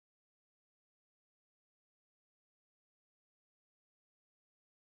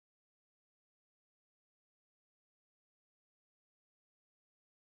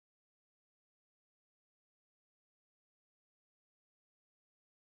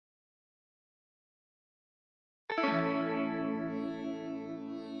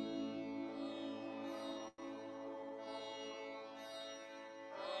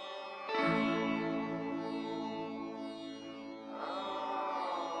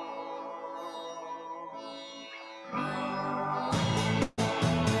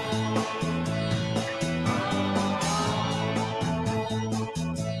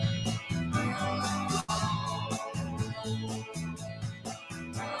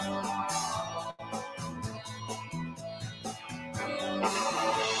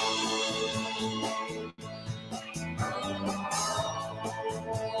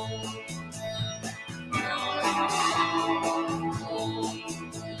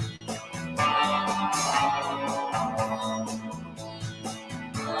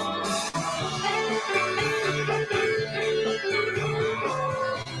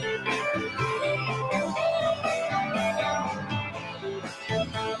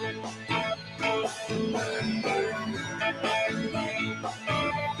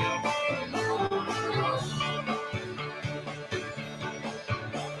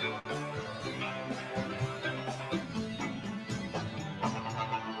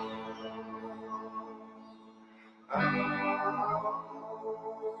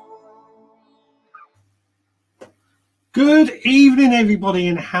Good evening, everybody,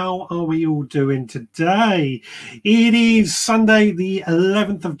 and how are we all doing today? It is Sunday, the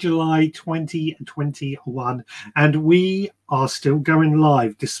 11th of July, 2021, and we are still going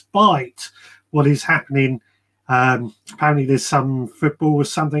live despite what is happening. Apparently, there's some football or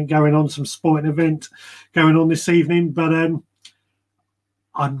something going on, some sporting event going on this evening, but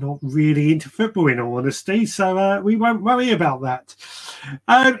I'm not really into football, in all honesty, so we won't worry about that.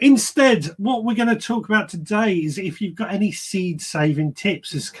 Instead, what we're going to talk about today is if you've got any seed saving tips.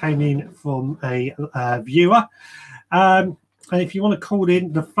 This came in from a viewer. And if you want to call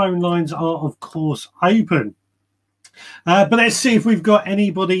in, the phone lines are, of course, open. But let's see if we've got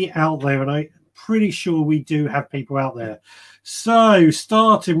anybody out there. And I'm pretty sure we do have people out there. So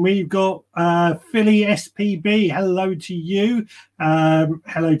starting, we've got Philly SPB. Hello to you.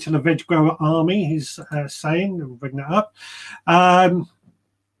 Hello to the Veg Grower Army. He's saying, we'll bring that up.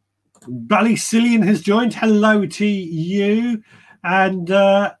 Ballycillian has joined. Hello to you. And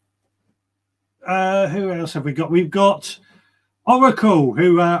who else have we got? We've got Oracle,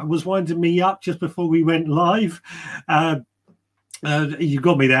 who was winding me up just before we went live. You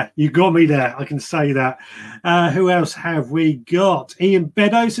got me there. You got me there. I can say that. Who else have we got? Ian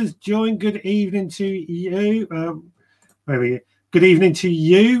Beddoes has joined. Good evening to you. Where are you? Good evening to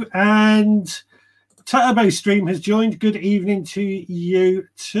you. And Turbo Stream has joined. Good evening to you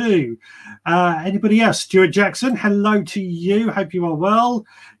too. Anybody else? Stuart Jackson, hello to you. Hope you are well.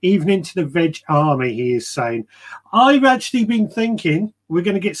 Evening to the Veg Army, he is saying. I've actually been thinking we're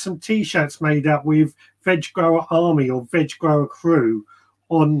going to get some T-shirts made up with Veg Grower Army or Veg Grower Crew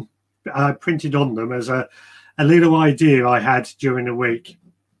on printed on them as a little idea I had during the week.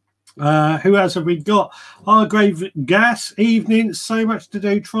 Who else have we got? Hargrave Gas, evening. So much to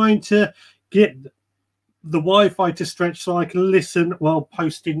do, trying to get the Wi-Fi to stretch so I can listen while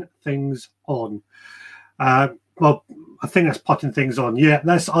posting things on. Well, I think that's potting things on. Yeah,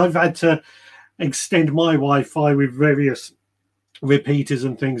 I've had to extend my Wi-Fi with various repeaters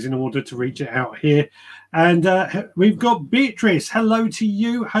and things in order to reach it out here. And we've got Beatrice. Hello to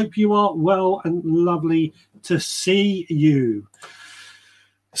you. Hope you are well and lovely to see you.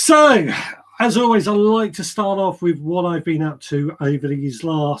 So, as always, I like to start off with what I've been up to over this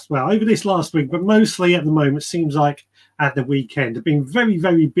last week, but mostly at the moment, seems like at the weekend. I've been very,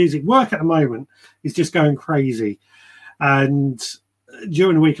 very busy. Work at the moment is just going crazy. And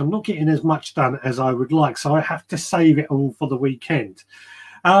during the week, I'm not getting as much done as I would like, so I have to save it all for the weekend.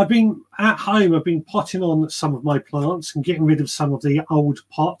 I've been at home. I've been potting on some of my plants and getting rid of some of the old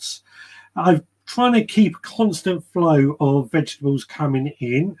pots. I'm trying to keep a constant flow of vegetables coming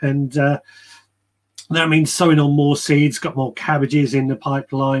in, and that means sowing on more seeds, got more cabbages in the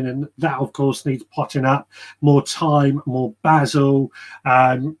pipeline, and that, of course, needs potting up, more thyme, more basil.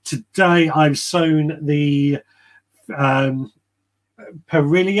 Today, I've sown the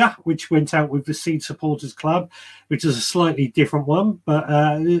Perilia, which went out with the Seed Supporters Club, which is a slightly different one, but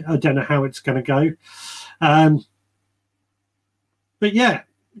I don't know how it's going to go. But yeah,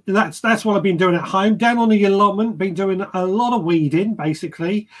 that's what I've been doing at home. Down on the allotment, been doing a lot of weeding,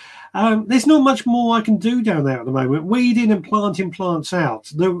 basically. There's not much more I can do down there at the moment. Weeding and planting plants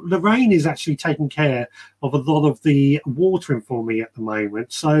out. The rain is actually taking care of a lot of the watering for me at the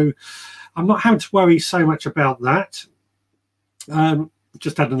moment, so I'm not having to worry so much about that.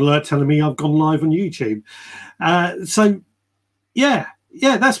 Just had an alert telling me I've gone live on YouTube. So yeah,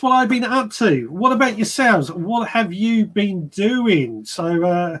 that's what I've been up to. What about yourselves? What have you been doing?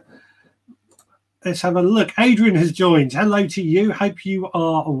 So let's have a look. Adrian has joined. Hello to you. Hope you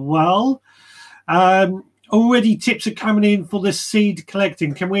are well. Already tips are coming in for the seed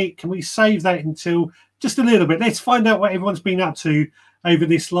collecting. Can we save that until just a little bit? Let's find out what everyone's been up to over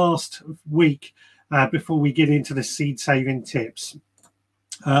this last week before we get into the seed saving tips.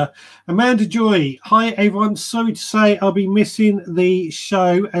 Amanda Joy, hi everyone. Sorry to say I'll be missing the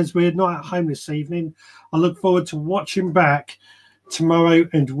show as we're not at home this evening. I look forward to watching back tomorrow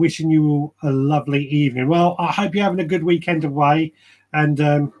and wishing you all a lovely evening. Well, I hope you're having a good weekend away and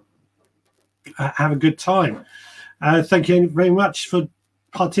have a good time. Thank you very much for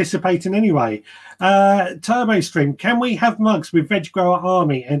participating anyway. Turbo Stream, can we have mugs with Veg Grower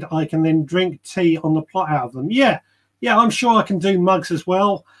Army and I can then drink tea on the plot out of them? Yeah, I'm sure I can do mugs as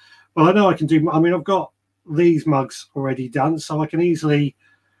well. Well, I know I can do, I mean, I've got these mugs already done, so I can easily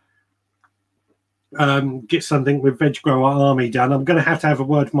get something with Veg Grower Army done. I'm going to have a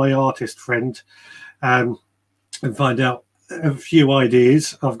word with my artist friend and find out a few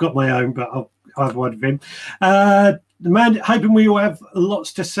ideas. I've got my own, but I'll have a word with him. Man, hoping we will have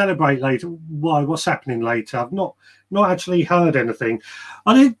lots to celebrate later. Why? What's happening later? I've not actually heard anything.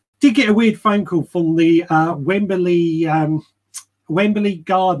 I did get a weird phone call from the Wembley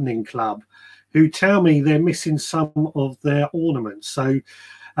Gardening Club, who tell me they're missing some of their ornaments. So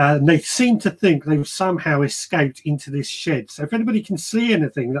they seem to think they've somehow escaped into this shed. So if anybody can see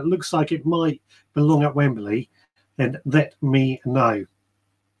anything that looks like it might belong at Wembley, then let me know.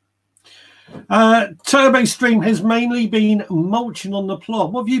 Turbo Stream has mainly been mulching on the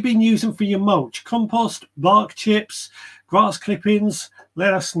plot. What have you been using for your mulch? Compost, bark chips, grass clippings?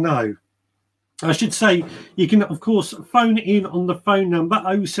 Let us know. I should say you can, of course, phone in on the phone number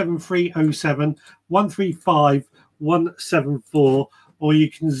 07307 135 174, or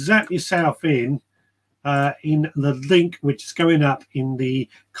you can zap yourself in the link which is going up in the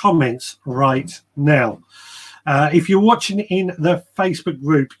comments right now. If you're watching in the Facebook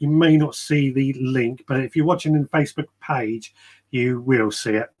group, you may not see the link, but if you're watching in the Facebook page, you will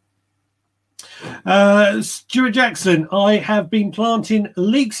see it. Stuart Jackson, I have been planting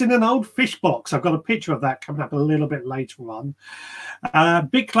leeks in an old fish box. I've got a picture of that coming up a little bit later on. A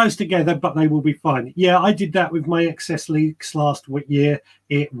bit close together, but they will be fine. Yeah, I did that with my excess leeks last year.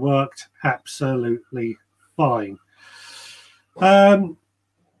 It worked absolutely fine.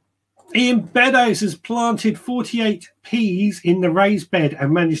 Ian Beddoes has planted 48 peas in the raised bed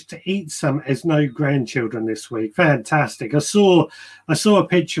and managed to eat some as no grandchildren this week. Fantastic. I saw a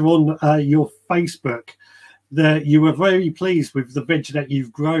picture on your Facebook that you were very pleased with the veg that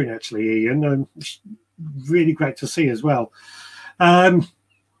you've grown, actually, Ian, and really great to see as well. Helen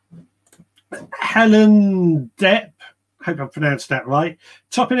Depp, hope I pronounced that right.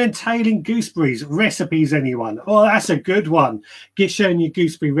 Topping and tailing gooseberries recipes, anyone? Oh, that's a good one. Get showing your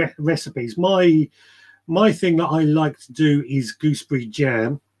gooseberry recipes. My thing that I like to do is gooseberry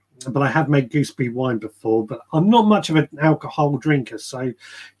jam, but I have made gooseberry wine before, but I'm not much of an alcohol drinker, so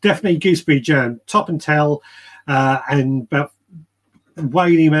definitely gooseberry jam. Top and tail, and about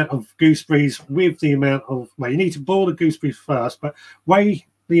weigh the amount of gooseberries with the amount of, well, you need to boil the gooseberries first, but weigh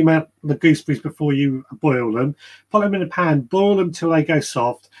the amount of the gooseberries before you boil them. Put them in a pan, boil them till they go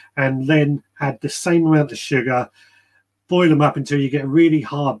soft, and then add the same amount of sugar. Boil them up until you get a really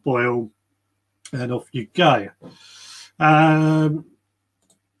hard boil, and off you go.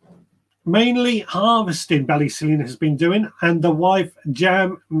 Mainly harvesting Ballysillian has been doing, and the wife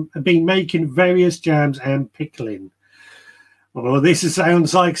jam been making various jams and pickling. Well, this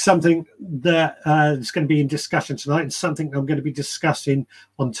sounds like something that is going to be in discussion tonight, and something I'm going to be discussing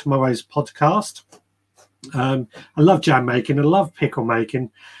on tomorrow's podcast. I love jam making. I love pickle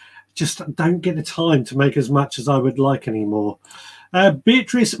making. Just don't get the time to make as much as I would like anymore.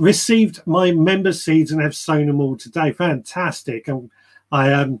 Beatrice received my member seeds and have sown them all today. Fantastic.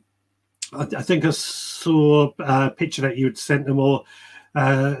 I think I saw a picture that you had sent them, or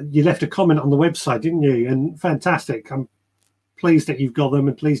you left a comment on the website, didn't you? And fantastic. I'm pleased that you've got them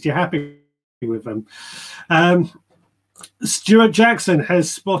and pleased you're happy with them. Stuart Jackson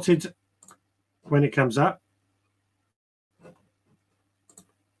has spotted, when it comes up,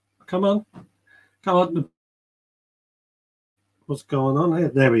 come on, what's going on here?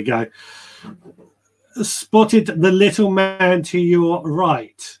 There we go. Spotted the little man to your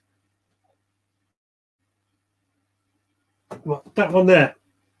right. Well, that one there,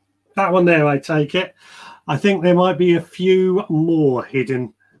 I take it. I think there might be a few more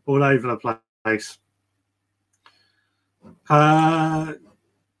hidden all over the place.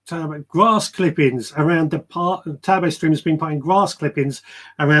 Grass clippings around the part. Turbo Stream has been putting grass clippings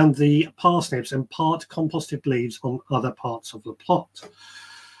around the parsnips and part composted leaves on other parts of the plot.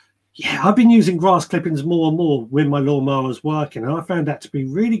 Yeah, I've been using grass clippings more and more when my lawnmower's working, and I found that to be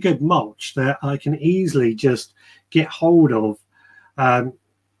really good mulch that I can easily just get hold of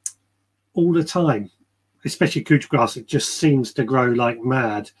all the time. Especially couch grass, it just seems to grow like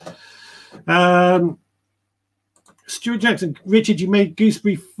mad. Stuart Jackson, Richard, you made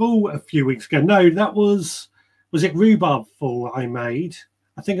gooseberry fool a few weeks ago. No, that was it rhubarb fool I made?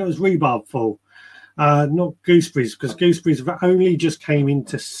 I think it was rhubarb fool, not gooseberries, because gooseberries have only just came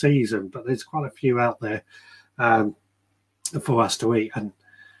into season, but there's quite a few out there for us to eat. And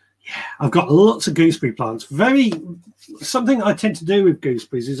yeah, I've got lots of gooseberry plants. Something I tend to do with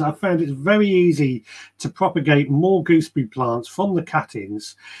gooseberries is I found it's very easy to propagate more gooseberry plants from the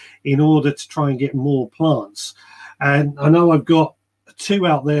cuttings in order to try and get more plants. And I know I've got 2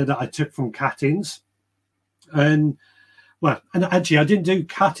 out there that I took from cuttings. And actually I didn't do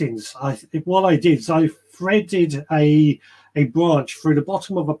cuttings. What I did is I threaded a branch through the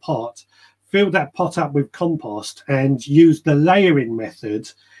bottom of a pot, filled that pot up with compost, and used the layering method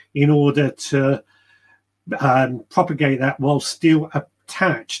in order to propagate that while still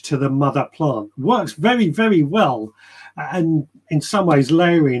attach to the mother plant. Works very, very well. And in some ways,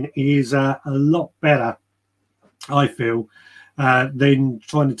 layering is a lot better, I feel, than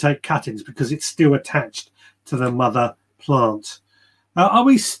trying to take cuttings, because it's still attached to the mother plant. Are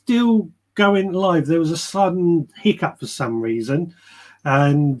we still going live? There was a sudden hiccup for some reason,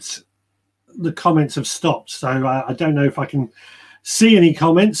 and the comments have stopped. So I don't know if I can see any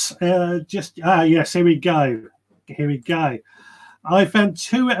comments. Yes, here we go. Here we go. I found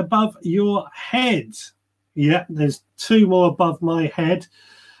 2 above your head. Yeah, there's 2 more above my head.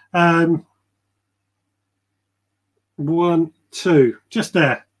 1, 2, just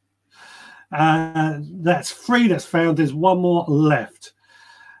there. That's 3 that's found. There's 1 more left.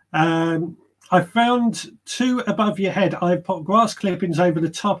 I found 2 above your head. I put grass clippings over the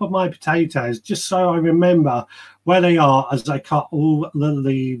top of my potatoes just so I remember where they are as I cut all the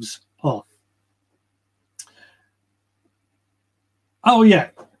leaves off. Oh, yeah.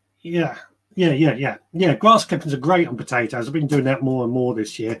 Grass clippings are great on potatoes. I've been doing that more and more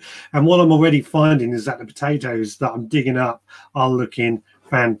this year. And what I'm already finding is that the potatoes that I'm digging up are looking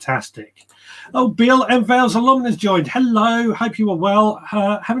fantastic. Oh, Bill and Val's allotment has joined. Hello, hope you are well.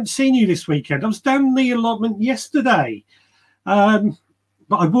 Haven't seen you this weekend. I was down the allotment yesterday, but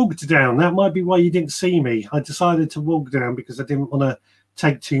I walked down. That might be why you didn't see me. I decided to walk down because I didn't want to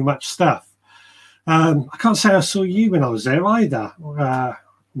take too much stuff. I can't say I saw you when I was there either,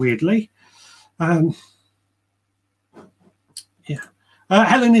 weirdly.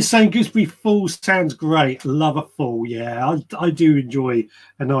 Helen is saying gooseberry fall sounds great. Love a fall. Yeah, I do enjoy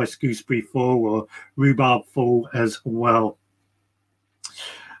a nice gooseberry fall or rhubarb fall as well.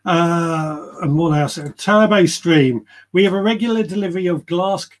 And what else? Turbo Stream. We have a regular delivery of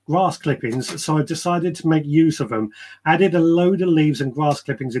grass clippings, so I decided to make use of them. Added a load of leaves and grass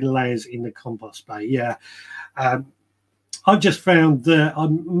clippings in layers in the compost bay. Yeah. I've just found that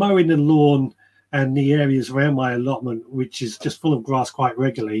I'm mowing the lawn and the areas around my allotment, which is just full of grass quite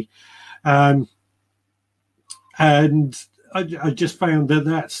regularly. And I just found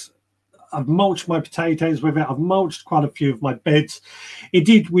that I've mulched my potatoes with it. I've mulched quite a few of my beds.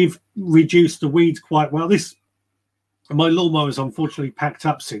 We've reduced the weeds quite well. My lawnmower is unfortunately packed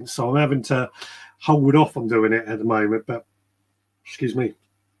up since, so I'm having to hold off on doing it at the moment. But excuse me.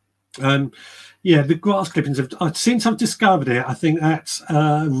 Yeah, the grass clippings since I've discovered it, I think that's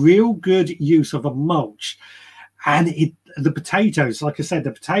a real good use of a mulch. And the potatoes, like I said,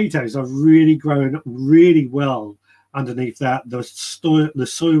 the potatoes are really growing really well underneath that. The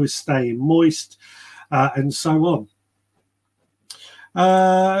soil is staying moist, and so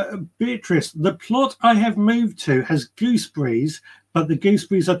on. Beatrice, the plot I have moved to has gooseberries, but the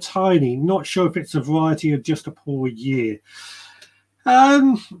gooseberries are tiny. Not sure if it's a variety or just a poor year.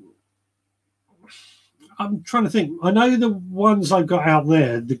 I'm trying to think. I know the ones I've got out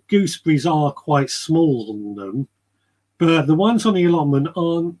there, the gooseberries are quite small on them, but the ones on the allotment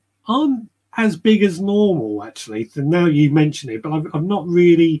aren't as big as normal, actually. So now you mention it, but I've not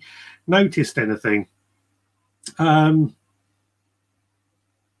really noticed anything. Yeah,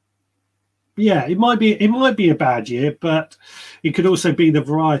 it might be a bad year, but it could also be the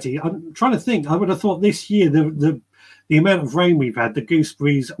variety. I'm trying to think. I would have thought this year the amount of rain we've had, the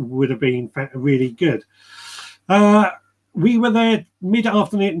gooseberries would have been really good. We were there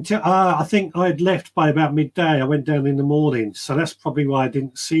mid-afternoon until I think I had left by about midday. I went down in the morning, so that's probably why I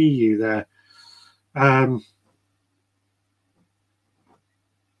didn't see you there. And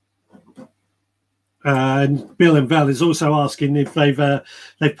Bill and Val is also asking if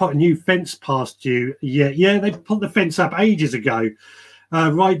they've put a new fence past you. Yeah, they put the fence up ages ago,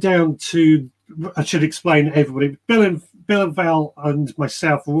 right down to. I should explain to everybody. Bill and Val and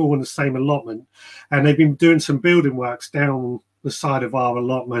myself are all in the same allotment, and they've been doing some building works down the side of our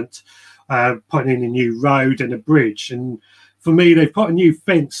allotment, putting in a new road and a bridge. And for me, they've put a new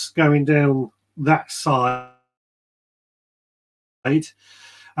fence going down that side,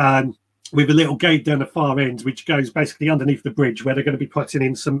 with a little gate down the far end, which goes basically underneath the bridge, where they're going to be putting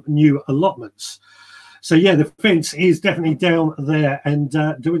in some new allotments. So yeah, the fence is definitely down there and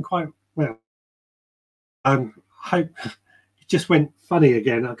doing quite well. Hope it just went funny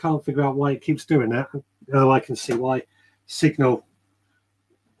again. I can't figure out why it keeps doing that. Oh, I can see why. Signal.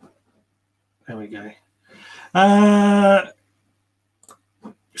 There we go.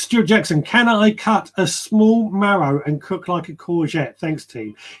 Stuart Jackson, can I cut a small marrow and cook like a courgette? Thanks,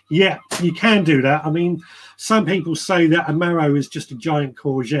 team. Yeah, you can do that. I mean, some people say that a marrow is just a giant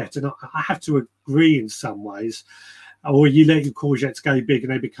courgette, and I have to agree in some ways. Or you let your courgettes go big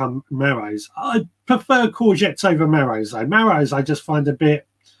and they become marrows. I prefer courgettes over marrows, though. Marrows I just find a bit,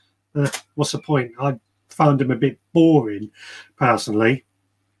 what's the point? find them a bit boring, personally.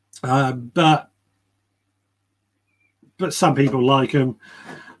 But some people like them.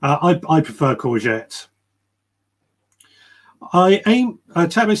 I prefer courgette.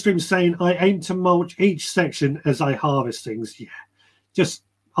 Turbo Stream saying I aim to mulch each section as I harvest things. Yeah, just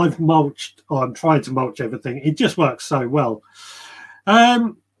I've mulched, or I'm trying to mulch everything. It just works so well.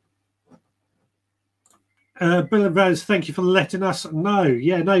 Bill and Rose, thank you for letting us know.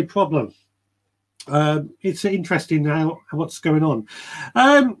 Yeah, no problem. It's interesting now what's going on.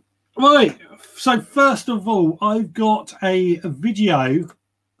 Right, so first of all, I've got a video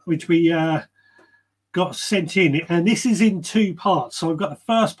which we got sent in, and this is in two parts. So I've got the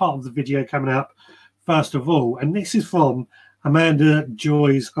first part of the video coming up first of all, and this is from Amanda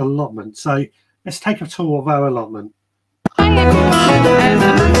Joy's allotment. So let's take a tour of our allotment. Hi everyone,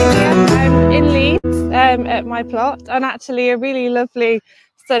 I'm in Leeds at my plot, and actually a really lovely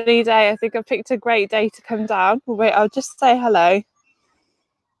sunny day. I think I picked a great day to come down. Wait, I'll just say hello.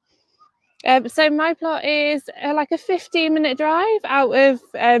 So my plot is like a 15-minute drive out of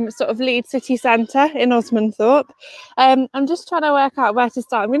sort of Leeds city centre in Osmonthorpe. I'm just trying to work out where to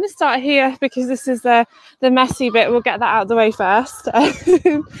start. I'm going to start here because this is the messy bit. We'll get that out of the way first.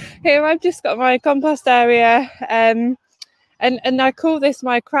 Here I've just got my compost area, and I call this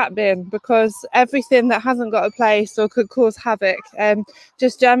my crap bin because everything that hasn't got a place or could cause havoc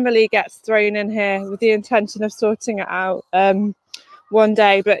just generally gets thrown in here with the intention of sorting it out one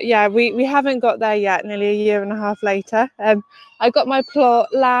day. But yeah, we haven't got there yet, nearly a year and a half later. I got my plot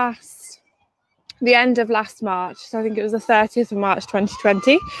the end of last March, so I think it was the 30th of March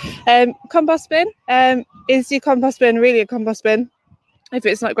 2020. Compost bin. Is your compost bin really a compost bin if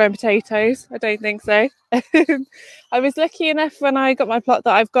it's not growing potatoes? I don't think so. I was lucky enough when I got my plot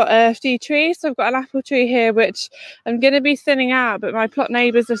that I've got a few trees. So I've got an apple tree here which I'm going to be thinning out, but my plot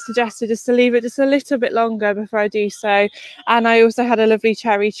neighbours have suggested just to leave it just a little bit longer before I do so. And I also had a lovely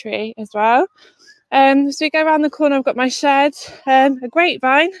cherry tree as well. So we go around the corner. I've got my shed, a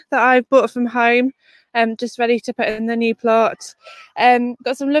grapevine that I bought from home, just ready to put in the new plot.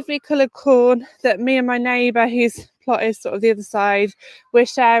 Got some lovely coloured corn that me and my neighbour, whose plot is sort of the other side, we're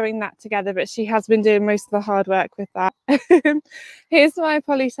sharing that together, but she has been doing most of the hard work with that. Here's my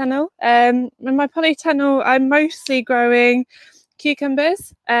polytunnel. In my polytunnel, I'm mostly growing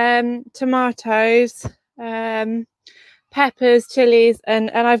cucumbers, tomatoes, peppers, chilies, and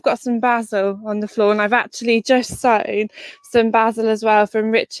I've got some basil on the floor, and I've actually just sown some basil as well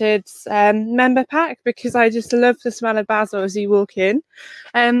from Richard's member pack because I just love the smell of basil as you walk in.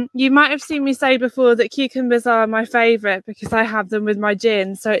 You might have seen me say before that cucumbers are my favourite because I have them with my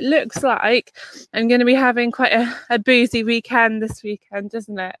gin, so it looks like I'm going to be having quite a boozy weekend this weekend,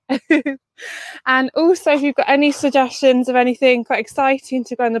 doesn't it? And also, if you've got any suggestions of anything quite exciting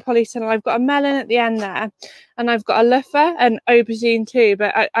to go in the polytunnel, I've got a melon at the end there, and I've got a luffa and aubergine too,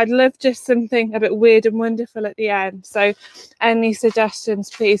 but I'd love just something a bit weird and wonderful at the end. So any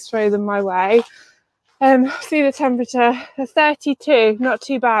suggestions, please throw them my way. See the temperature, 32, not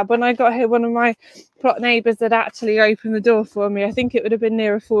too bad. When I got here, one of my plot neighbours had actually opened the door for me. I think it would have been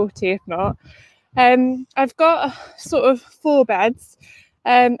nearer 40 if not. I've got sort of 4 beds.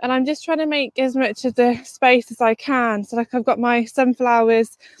 And I'm just trying to make as much of the space as I can. So like I've got my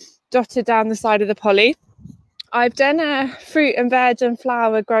sunflowers dotted down the side of the poly. I've done a fruit and veg and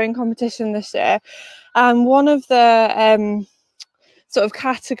flower growing competition this year, and one of the sort of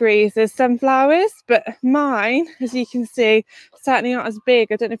categories is sunflowers, but mine, as you can see, certainly not as big.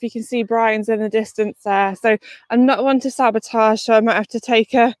 I don't know if you can see Brian's in the distance there, so I'm not one to sabotage, so I might have to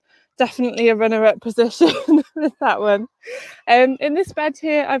take definitely a runner-up position with that one. In this bed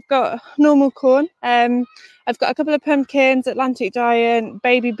here, I've got normal corn. I've got a couple of pumpkins, Atlantic Giant,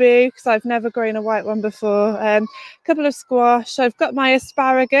 Baby Boo, because I've never grown a white one before. A couple of squash. I've got my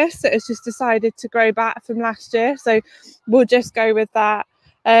asparagus that has just decided to grow back from last year, so we'll just go with that.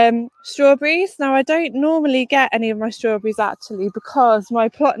 Strawberries. Now I don't normally get any of my strawberries actually because my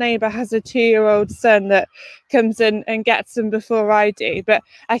plot neighbour has a 2-year-old son that comes in and gets them before I do, but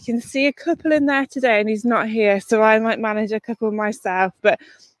I can see a couple in there today and he's not here, so I might manage a couple myself, but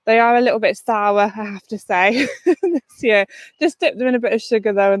they are a little bit sour, I have to say, this year. Just dip them in a bit of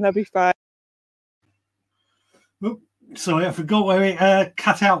sugar though and they'll be fine. Sorry, I forgot where it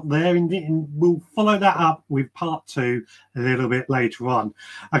cut out there, and we'll follow that up with part 2 a little bit later on.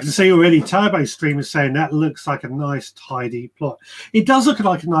 I can see already Turbo Stream is saying that looks like a nice tidy plot. It does look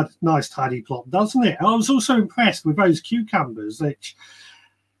like a nice tidy plot, doesn't it? I was also impressed with those cucumbers, which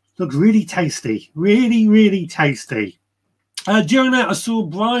look really tasty, really tasty. During that, I saw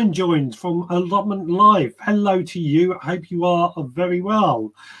Brian joined from Allotment Live. Hello to you. I hope you are very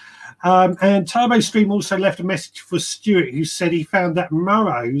well. And TurboStream also left a message for Stuart, who said he found that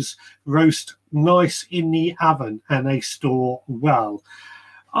marrows roast nice in the oven and they store well.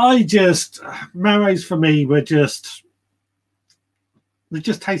 Marrows for me were they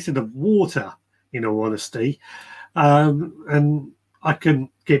just tasted of water, in all honesty. And I couldn't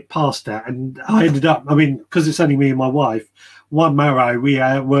get past that. And I ended up, because it's only me and my wife, one marrow, we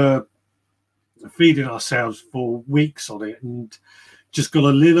were feeding ourselves for weeks on it and just got a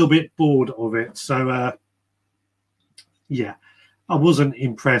little bit bored of it. So, yeah, I wasn't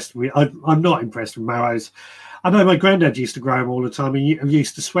impressed with, I'm not impressed with marrows. I know my granddad used to grow them all the time and he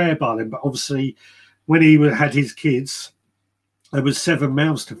used to swear by them, but obviously when he had his kids, there was 7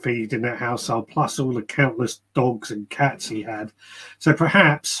 mouths to feed in that household, plus all the countless dogs and cats he had. So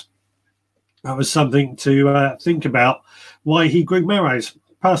perhaps that was something to think about, why he grew marrows.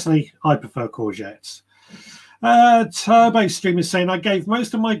 Personally, I prefer courgettes. TurboStream is saying, I gave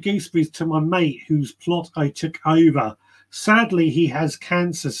most of my gooseberries to my mate whose plot I took over. Sadly, he has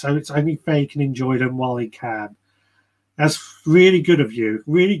cancer, so it's only fair he can enjoy them while he can. That's really good of you.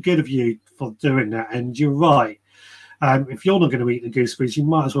 Really good of you for doing that. And you're right. If you're not going to eat the gooseberries, you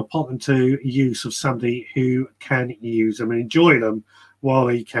might as well put them to use of somebody who can use them and enjoy them while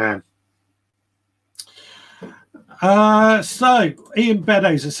he can. So Ian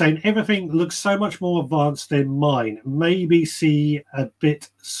Beddoes is saying, everything looks so much more advanced than mine. Maybe see a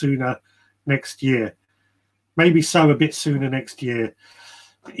bit sooner next year. Maybe sow a bit sooner next year.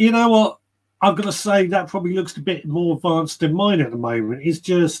 You know what? I'm going to say that probably looks a bit more advanced than mine at the moment. It's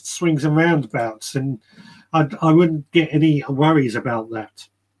just swings and roundabouts, and I wouldn't get any worries about that.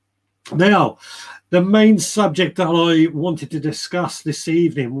 Now, the main subject that I wanted to discuss this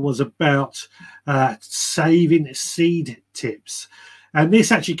evening was about saving seed tips. And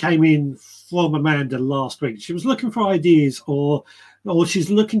this actually came in from Amanda last week. She was looking for ideas, or she's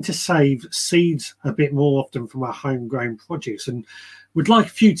looking to save seeds a bit more often from her homegrown produce, and would like a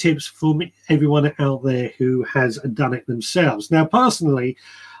few tips from everyone out there who has done it themselves. Now, personally,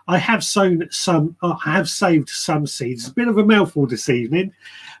 I have saved some seeds. It's a bit of a mouthful this evening.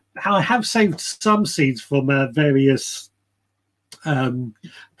 I have saved some seeds from various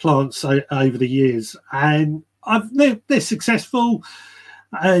plants over the years, and they're successful.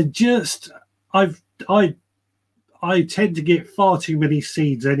 I tend to get far too many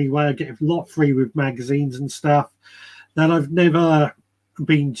seeds anyway. I get a lot free with magazines and stuff that I've never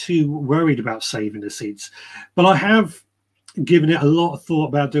been too worried about saving the seeds. But I have given it a lot of thought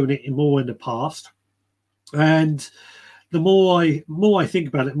about doing it more in the past, and the more I think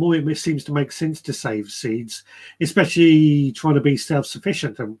about it, more it seems to make sense to save seeds, especially trying to be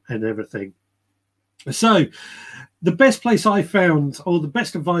self-sufficient and everything. So the best place I found, or the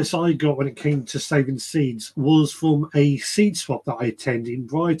best advice I got when it came to saving seeds, was from a seed swap that I attended in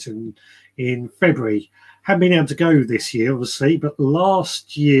Brighton in February. Haven't been able to go this year, obviously, but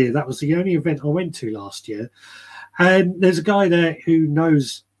last year, that was the only event I went to last year. And there's a guy there who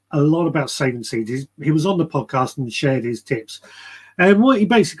knows a lot about saving seeds. He was on the podcast and shared his tips. And what he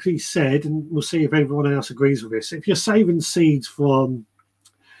basically said, and we'll see if everyone else agrees with this, if you're saving seeds from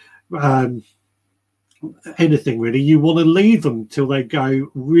anything really, you want to leave them till they go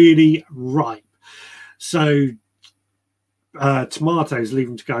really ripe. So tomatoes, leave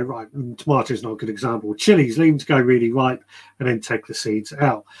them to go ripe. Tomatoes not a good example. Chilies, leave them to go really ripe and then take the seeds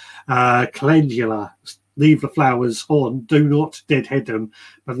out. Calendula, leave the flowers on, do not deadhead them,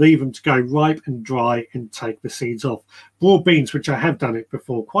 but leave them to go ripe and dry and take the seeds off. Broad beans, which I have done it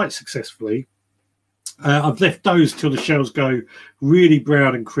before quite successfully, I've left those till the shells go really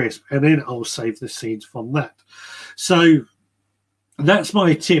brown and crisp, and then I'll save the seeds from that. So that's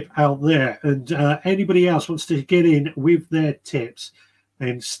my tip out there. And anybody else wants to get in with their tips,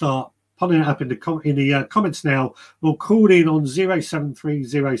 then start putting it up in the comments now, or call in on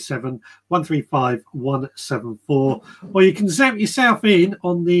 07307 135 174, or you can zap yourself in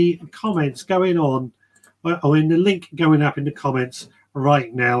on the comments going on, or in the link going up in the comments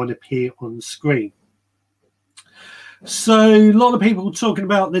right now and appear on screen. So a lot of people talking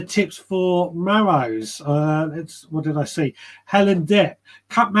about the tips for marrows. What did I say? Helen Depp,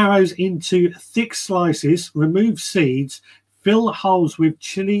 cut marrows into thick slices, remove seeds, fill holes with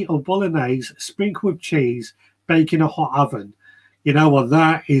chili or bolognese, sprinkle with cheese, bake in a hot oven. You know what?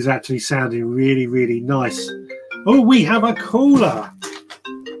 That is actually sounding really, really nice. Oh, we have a caller.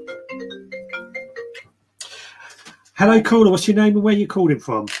 Hello, caller. What's your name and where you calling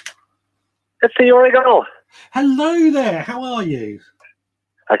from? It's the Oregano. Hello there. How are you?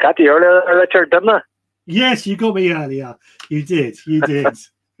 I got you earlier, Richard, didn't I? Yes, you got me earlier. You did. You did.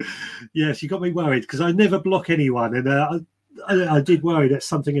 Yes, you got me worried because I never block anyone, and I did worry that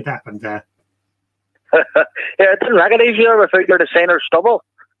something had happened there. Yeah, it didn't recognise you. I thought you were the Sainer stubble.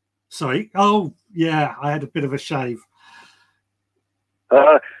 Sorry. Oh, yeah, I had a bit of a shave.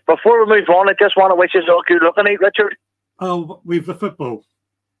 Before we move on, I just want to wish you all good luck on it, Richard. Oh, with the football.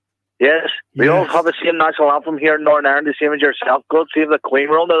 Yes, we all have the same national anthem here in Northern Ireland, the same as yourself. God save the Queen.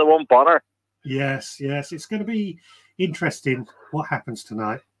 We're under the one banner. Yes. It's going to be interesting what happens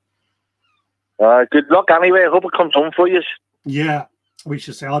tonight. Good luck anyway. I hope it comes home for you. Yeah, we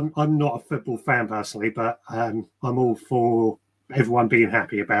should say I'm not a football fan personally, but I'm all for everyone being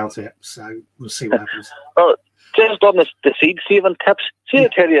happy about it. So we'll see what happens. Well, just on the seed saving tips. See, to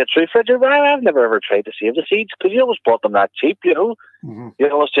tell you the truth, Richard, I've never ever tried to save the seeds because you always bought them that cheap, you know. Mm-hmm. You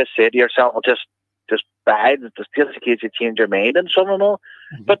always just say to yourself, well, just buy it, just in case you change your mind and so on and all.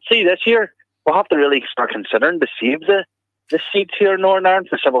 Mm-hmm. But see, this year, we'll have to really start considering to save the seeds here in Northern Ireland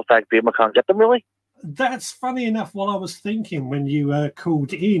for the simple fact that we can't get them, really. That's funny enough what I was thinking when you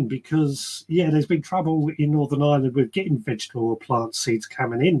called in, because, there's been trouble in Northern Ireland with getting vegetable or plant seeds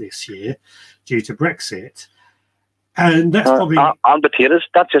coming in this year due to Brexit. And that's probably... And potatoes,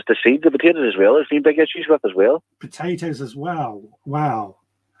 not just the seeds, the potatoes as well. There's been big issues with as well. Potatoes as well. Wow.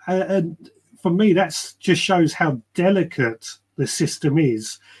 And for me, that just shows how delicate the system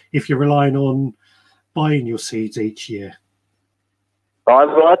is if you're relying on buying your seeds each year.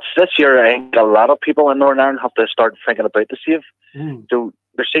 Well, this year, I think a lot of people in Northern Ireland have to start thinking about the save to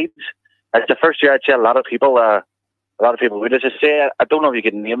their seeds. It's the first year I'd say a lot of people would. As I say, I don't know if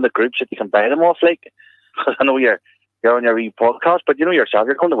you can name the groups that you can buy them off, like, because I know you're on your wee podcast, but you know yourself,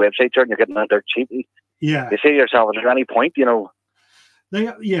 you're going to the website and you're getting it there cheap. You say to yourself, is there any point, you know? They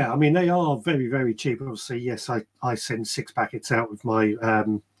are very, very cheap. Obviously, yes, I send 6 packets out with my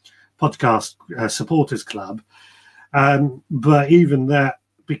podcast supporters club. But even that,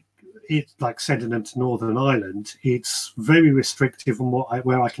 it's like sending them to Northern Ireland. It's very restrictive on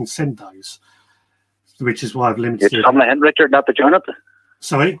where I can send those, which is why I've limited. It's something a hint, Richard, not to join it.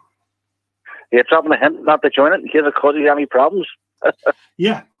 Sorry. It's something a hint not to join it in case it causes you any problems.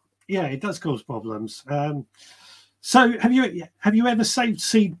 Yeah, it does cause problems. So have you ever saved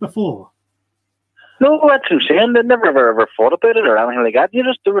seed before? No, that's insane. I never ever thought about it or anything like that.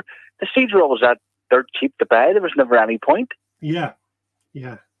 The seeds were always that they're cheap to buy. There was never any point. Yeah.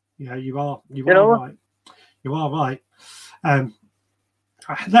 You are right. You are right.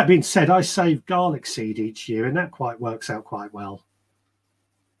 That being said, I save garlic seed each year, and that works out quite well.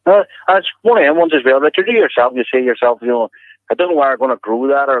 It's one of them ones as well. But you do yourself, you say to yourself, you know, I don't know where I'm going to grow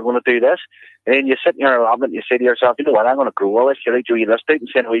that or I'm going to do this. And then you sit in your allotment and you say to yourself, you know what, I'm going to grow all this. You like to list out and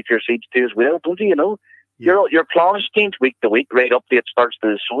send away for your seeds too as well, don't you? You know, your plans change week to week, right up to it starts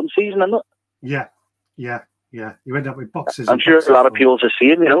the sowing season, isn't it? Yeah. You end up with boxes. I'm sure a lot of people's the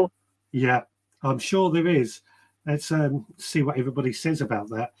same, you know. Yeah, I'm sure there is. Let's see what everybody says about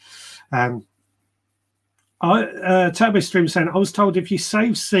that. Turbo Stream saying, I was told if you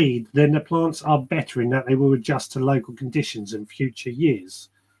save seed, then the plants are better in that they will adjust to local conditions in future years.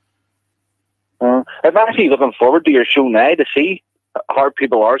 I'm actually looking forward to your show now to see how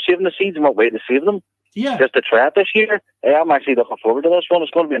people are saving the seeds and what way to save them. Yeah. Just to try it this year. I'm actually looking forward to this one.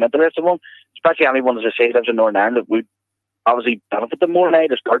 It's going to be an interesting one, especially anyone, as I say, lives in Northern Ireland that would obviously benefit them more now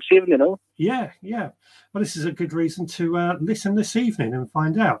to start saving, you know. Yeah. Well, this is a good reason to listen this evening and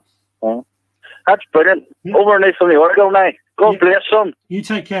find out. That's brilliant. Yeah. Over and out from the Oracle now. God bless, son. You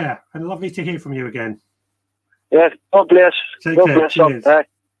take care, and lovely to hear from you again. Yes, God bless. Take God care. Bless, cheers. Son.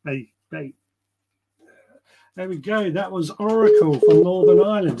 Bye. There we go. That was Oracle from Northern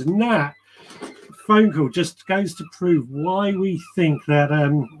Ireland, and that phone call just goes to prove why we think that,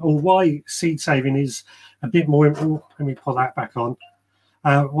 or why seed saving is a bit more. Let me pull that back on.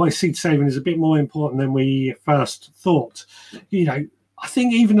 Why seed saving is a bit more important than we first thought. You know, I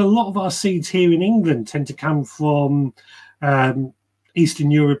think even a lot of our seeds here in England tend to come from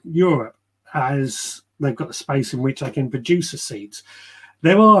Eastern Europe, as they've got the space in which they can produce the seeds.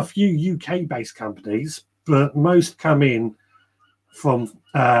 There are a few UK-based companies, but most come in from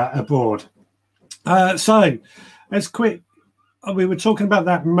abroad. So, let's quick. We were talking about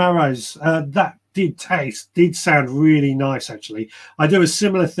that marrows. That did sound really nice, actually. I do a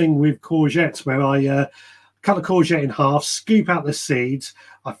similar thing with courgettes, where I cut a courgette in half, scoop out the seeds.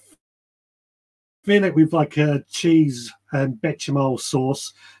 I fill it with like a cheese and bechamel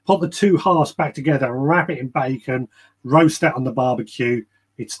sauce, put the 2 halves back together, wrap it in bacon, roast that on the barbecue.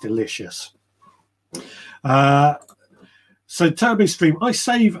 It's delicious. So Turbo Stream, I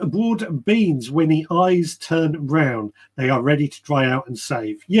save broad beans when the eyes turn round. They are ready to dry out and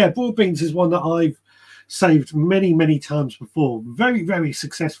save. Yeah, broad beans is one that I've saved many, many times before, very, very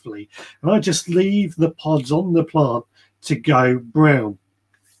successfully. And I just leave the pods on the plant to go brown.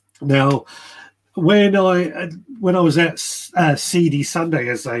 Now, when I was at Seedy Sunday,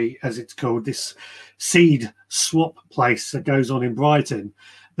 as it's called, this seed swap place that goes on in Brighton,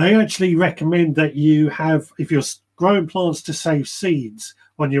 they actually recommend that you have, if you're growing plants to save seeds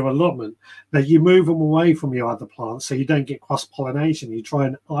on your allotment, that you move them away from your other plants so you don't get cross-pollination. You try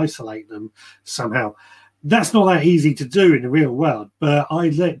and isolate them somehow. That's not that easy to do in the real world, but I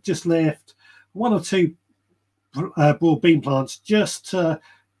just left 1 or 2 broad bean plants just to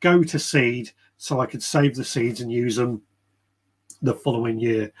go to seed so I could save the seeds and use them the following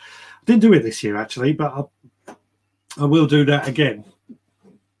year. I didn't do it this year, actually, but I will do that again.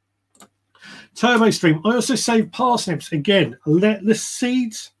 Turbo Stream. I also saved parsnips again. Let the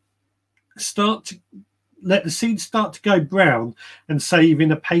seeds start to go brown and save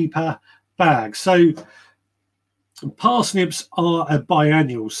in a paper bag. So parsnips are a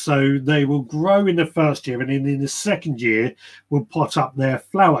biennial, so they will grow in the first year, and then in the second year will pot up their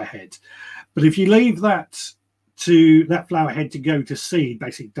flower head. But if you leave that flower head to go to seed,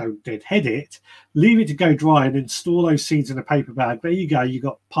 basically don't deadhead it, leave it to go dry and then store those seeds in a paper bag. There you go, you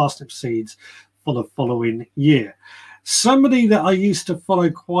got parsnip seeds for the following year. Somebody that I used to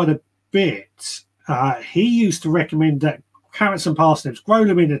follow quite a bit, he used to recommend that carrots and parsnips, grow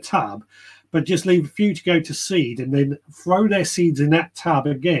them in a tub, but just leave a few to go to seed and then throw their seeds in that tub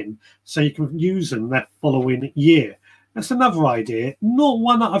again so you can use them that following year. That's another idea, not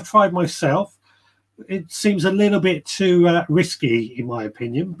one that I've tried myself. It seems a little bit too risky, in my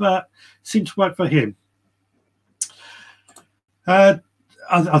opinion, but seems to work for him.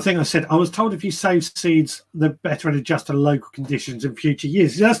 I think I said, I was told if you save seeds, they're better and adjust to local conditions in future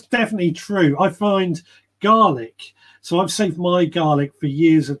years. That's definitely true. I find garlic, so I've saved my garlic for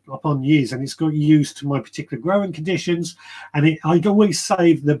years upon years, and it's got used to my particular growing conditions. And I'd always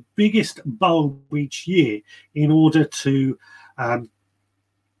save the biggest bulb each year in order to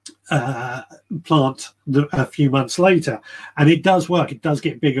plant a few months later. And it does work. It does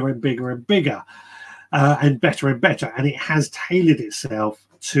get bigger and bigger and bigger. And better, and it has tailored itself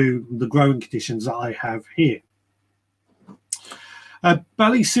to the growing conditions that I have here.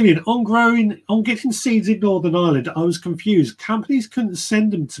 Ballysillian, on getting seeds in Northern Ireland, I was confused. Companies couldn't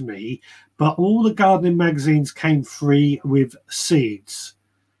send them to me, but all the gardening magazines came free with seeds.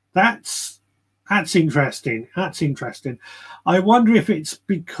 That's interesting. That's interesting. I wonder if it's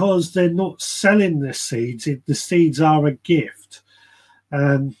because they're not selling the seeds. The seeds are a gift.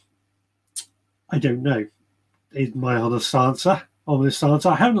 I don't know, is my honest answer.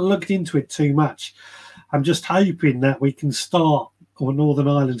 I haven't looked into it too much. I'm just hoping that we can start, or Northern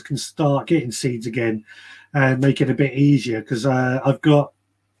Ireland can start getting seeds again and make it a bit easier, because I've got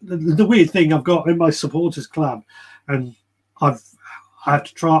the weird thing, I've got in my supporters club, and I have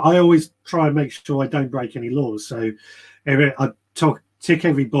to try. I always try and make sure I don't break any laws. So I tick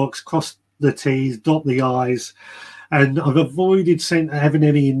every box, cross the T's, dot the I's. And I've avoided having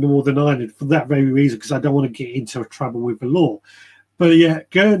any in Northern Ireland for that very reason, because I don't want to get into trouble with the law. But yeah,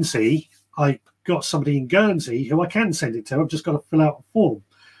 Guernsey, I got somebody in Guernsey who I can send it to. I've just got to fill out a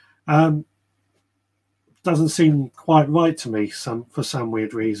form. Doesn't seem quite right to me for some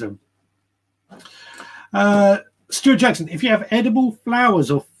weird reason. Stuart Jackson, if you have edible flowers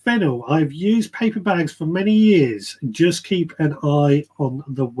or fennel, I've used paper bags for many years. Just keep an eye on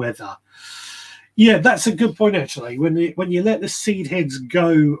the weather. Yeah, that's a good point, actually. When you let the seed heads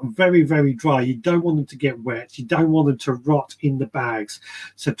go very, very dry, you don't want them to get wet. You don't want them to rot in the bags.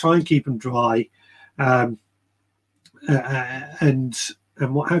 So try and keep them dry and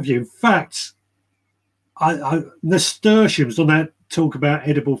what have you. In fact, nasturtiums, on that talk about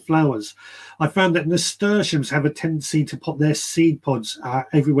edible flowers, I found that nasturtiums have a tendency to put their seed pods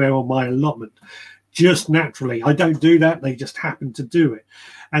everywhere on my allotment. Just naturally. I don't do that. They just happen to do it.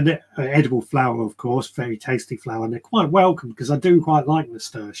 And edible flower, of course, very tasty flower. And they're quite welcome because I do quite like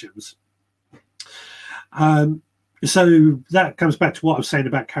nasturtiums. So that comes back to what I was saying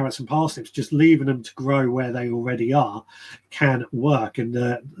about carrots and parsnips. Just leaving them to grow where they already are can work. And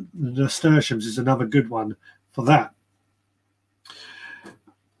the nasturtiums is another good one for that.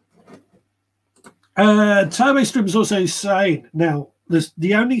 Turbo Stream is also saying, now,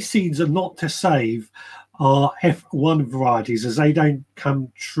 the only seeds are not to save are F1 varieties, as they don't come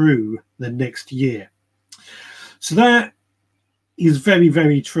true the next year. So that is very,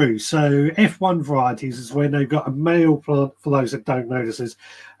 very true. So F1 varieties is when they've got a male plant, for those that don't know, this is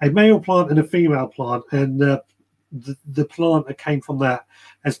a male plant and a female plant, and the plant that came from that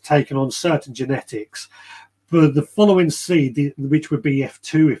has taken on certain genetics. But the following seed, which would be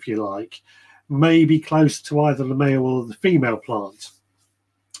F2 if you like, may be close to either the male or the female plant.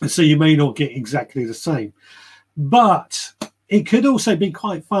 So you may not get exactly the same. but it could also be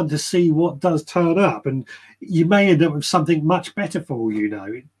quite fun to see what does turn up, and you may end up with something much better for you.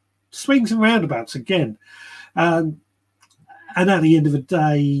 It swings and roundabouts again, and at the end of the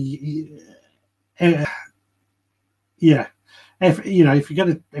day, if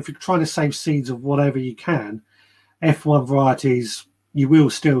you're trying to save seeds of whatever you can, F1 varieties, you will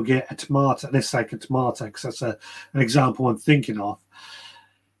still get a tomato. Let's take a tomato because that's an example I'm thinking of.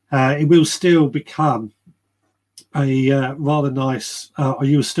 It will still become a rather nice, or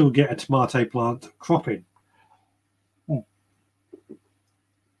you'll still get a tomato plant cropping.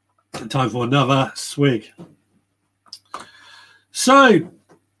 Time for another swig. So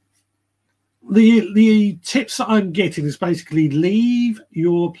the tips that I'm getting is basically leave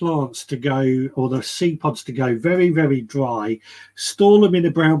your plants to go, or the seed pods to go very, very dry. Store them in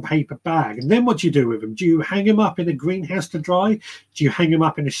a brown paper bag. And then what do you do with them? Do you hang them up in a greenhouse to dry? Do you hang them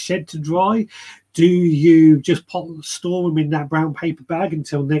up in a shed to dry? Do you just store them in that brown paper bag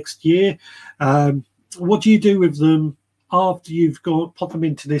until next year? What do you do with them after you've put them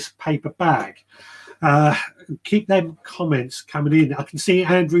into this paper bag? Keep them comments coming in. I can see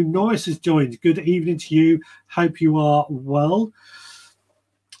Andrew Norris has joined. Good evening to you. Hope you are well.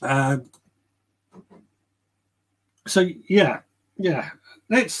 So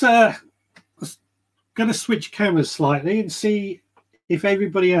let's going to switch cameras slightly and see if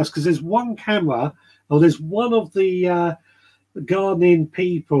everybody else, because there's one camera, or there's one of the gardening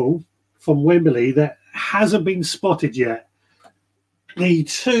people from Wembley that hasn't been spotted yet. The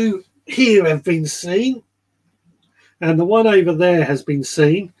two here have been seen, and the one over there has been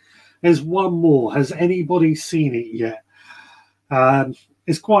seen. There's one more. Has anybody seen it yet?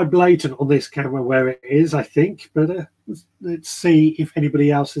 It's quite blatant on this camera where it is, I think, but let's see if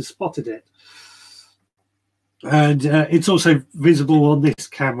anybody else has spotted it. And it's also visible on this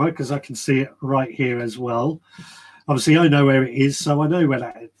camera because I can see it right here as well. Obviously, I know where it is, so I know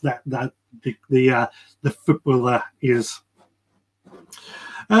where the footballer is.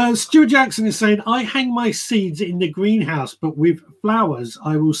 Stuart Jackson is saying, I hang my seeds in the greenhouse, but with flowers,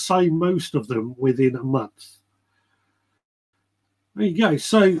 I will sow most of them within a month. There you go.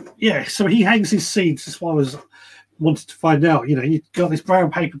 So, yeah, so he hangs his seeds. That's what I wanted to find out. You've got this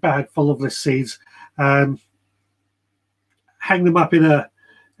brown paper bag full of the seeds. Hang them up in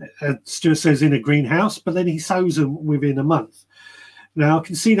Stuart says, in a greenhouse, but then he sows them within a month. Now, I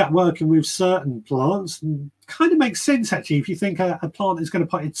can see that working with certain plants, and kind of makes sense, actually, if you think a plant is going to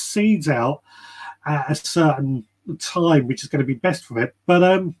put its seeds out at a certain time, which is going to be best for it.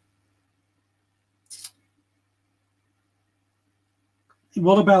 But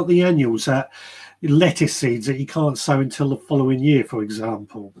what about the annuals, lettuce seeds that you can't sow until the following year, for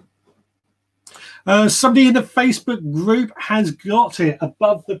example? Somebody in the Facebook group has got it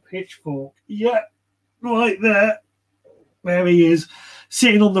above the pitchfork. Yeah, right there. There he is,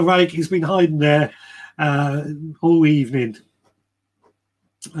 sitting on the rake. He's been hiding there all evening.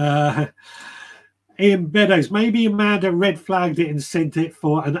 Ian Beddoes, maybe Amanda red flagged it and sent it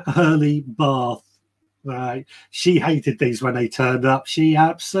for an early bath. Right, she hated these when they turned up. She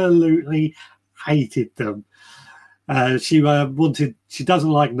absolutely hated them. She doesn't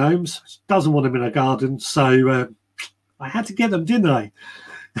like gnomes. She doesn't want them in her garden. So I had to get them, didn't I?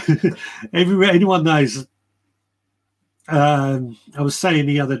 Anyone knows. I was saying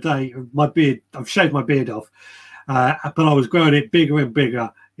the other day, my beard, I've shaved my beard off, but I was growing it bigger and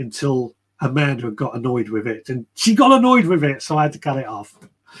bigger until Amanda got annoyed with it. And she got annoyed with it, so I had to cut it off.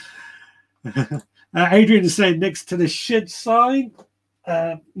 Adrian is saying next to the shed sign.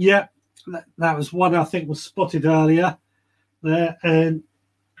 Yeah, that was one I think was spotted earlier there, and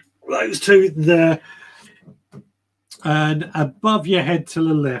those two there, and above your head to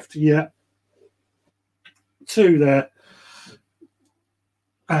the left. Yeah, two there.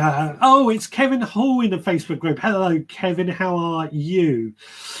 Oh, it's Kevin Hall in the Facebook group. Hello, Kevin. How are you?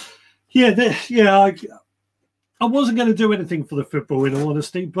 Yeah, I wasn't going to do anything for the football, in all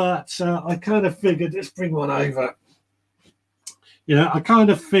honesty, but I kind of figured, let's bring one over. I kind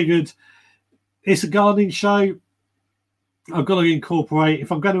of figured it's a gardening show. I've got to incorporate,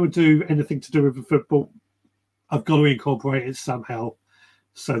 if I'm going to do anything to do with the football, I've got to incorporate it somehow.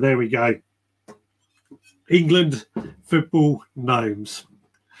 So there we go. England football gnomes.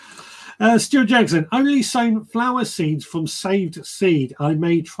 Stuart Jackson, only sown flower seeds from saved seed. I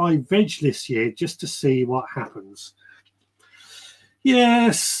may try veg this year just to see what happens.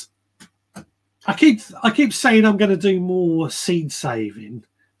 Yes, I keep saying I'm going to do more seed saving,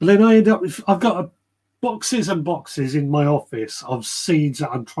 but then I end up with, I've got boxes and boxes in my office of seeds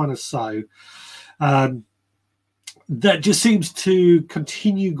that I'm trying to sow. That just seems to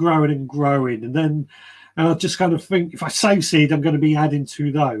continue growing and growing, and then And I just kind of think, if I save seed, I'm going to be adding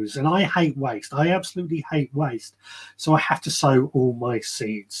to those. And I hate waste. I absolutely hate waste. So I have to sow all my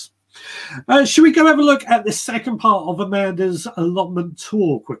seeds. Should we go have a look at the second part of Amanda's allotment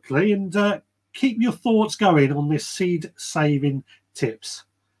tour quickly, and keep your thoughts going on this seed saving tips?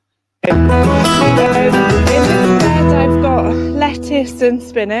 In this bed I've got lettuce and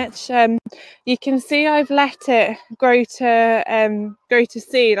spinach. You can see I've let it grow to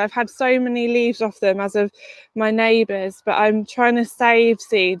seed. I've had so many leaves off them as of my neighbours, but I'm trying to save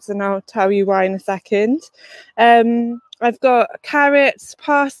seeds, and I'll tell you why in a second. I've got carrots,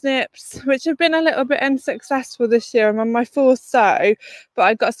 parsnips, which have been a little bit unsuccessful this year. I'm on my fourth sow, but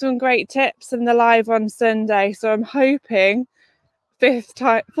I've got some great tips in the live on Sunday, so I'm hoping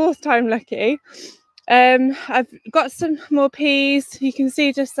fourth time lucky. I've got some more peas. You can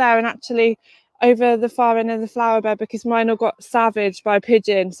see just there, and actually over the far end of the flower bed, because mine all got savaged by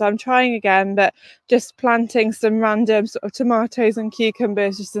pigeons. So I'm trying again, but just planting some random sort of tomatoes and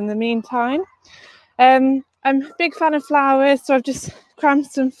cucumbers just in the meantime. I'm a big fan of flowers, so I've just crammed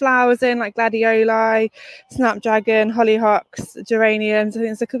some flowers in, like gladioli, snapdragon, hollyhocks, geraniums. I think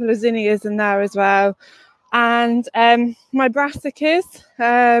there's a couple of zinnias in there as well. And my brassicas,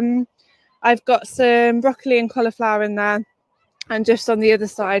 I've got some broccoli and cauliflower in there, and just on the other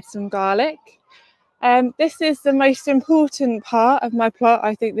side some garlic. This is the most important part of my plot.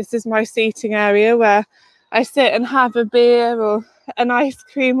 I think this is my seating area where I sit and have a beer or an ice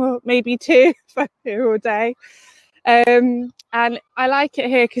cream, or maybe two if I'm here all day. And I like it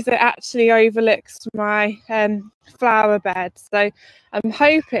here because it actually overlooks my flower bed. So I'm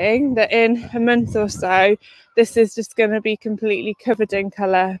hoping that in a month or so, this is just going to be completely covered in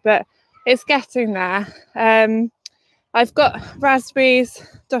colour, but it's getting there. I've got raspberries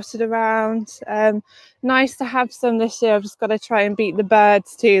dotted around. Nice to have some this year. I've just got to try and beat the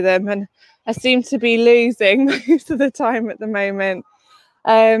birds to them, and I seem to be losing most of the time at the moment.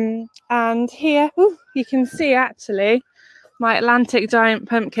 And here you can see actually my Atlantic giant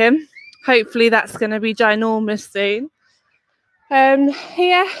pumpkin. Hopefully that's going to be ginormous soon.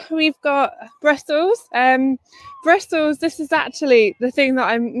 Here we've got Brussels. Brussels, this is actually the thing that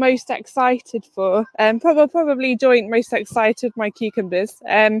I'm most excited for. Probably joint most excited my cucumbers.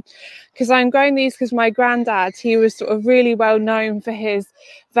 Because I'm growing these because my granddad, he was sort of really well known for his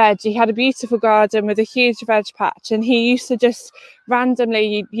veg. He had a beautiful garden with a huge veg patch, and he used to just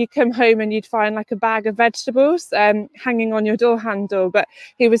randomly, you'd come home and you'd find like a bag of vegetables hanging on your door handle. But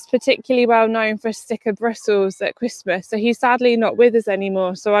he was particularly well known for a stick of Brussels at Christmas. So he's sadly not with us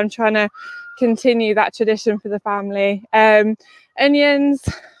anymore. So I'm trying to continue that tradition for the family. Onions,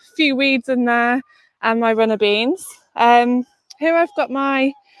 a few weeds in there, and my runner beans. Here I've got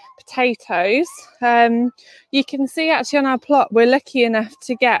my potatoes. You can see actually on our plot we're lucky enough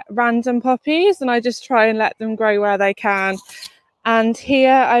to get random poppies, and I just try and let them grow where they can. And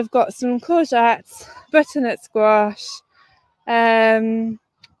here I've got some courgettes, butternut squash,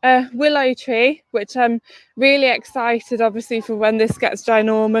 a willow tree, which I'm really excited obviously for when this gets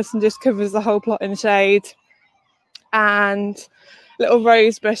ginormous and just covers the whole plot in shade, and little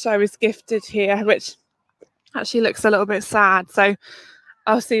rose bush I was gifted here, which actually looks a little bit sad, so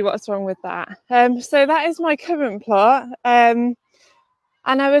I'll see what's wrong with that. So that is my current plot, and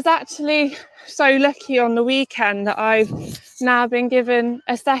I was actually so lucky on the weekend that I've now been given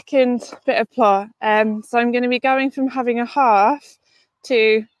a second bit of plot. So I'm going to be going from having a half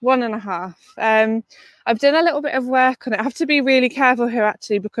to 1.5. I've done a little bit of work on it. I have to be really careful here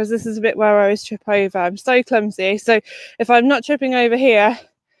actually, because this is a bit where I always trip over. I'm so clumsy. So if I'm not tripping over here,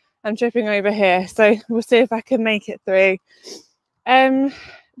 I'm tripping over here. So we'll see if I can make it through.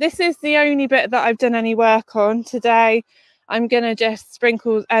 This is the only bit that I've done any work on today. I'm going to just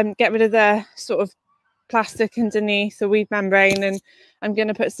sprinkle, get rid of the sort of plastic underneath the weed membrane, and I'm going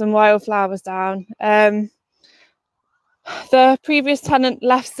to put some wildflowers down. The previous tenant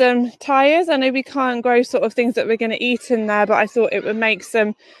left some tyres. I know we can't grow sort of things that we're going to eat in there, but I thought it would make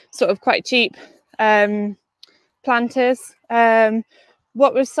some sort of quite cheap planters.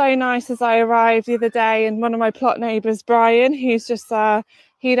 What was so nice as I arrived the other day, and one of my plot neighbours, Brian, who's just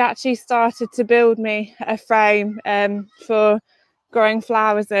he'd actually started to build me a frame for growing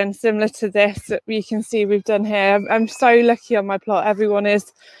flowers in, similar to this that you can see we've done here. I'm so lucky on my plot. Everyone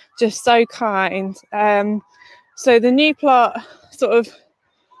is just so kind. So the new plot sort of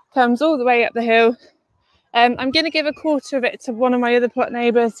comes all the way up the hill. I'm going to give a quarter of it to one of my other plot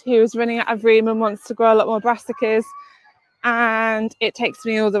neighbours who is running out of room and wants to grow a lot more brassicas, and it takes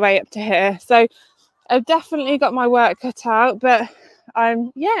me all the way up to here. So I've definitely got my work cut out, but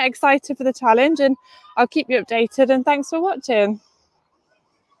I'm excited for the challenge, and I'll keep you updated, and thanks for watching.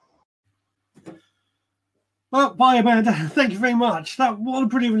 Well, bye, Amanda. Thank you very much. What a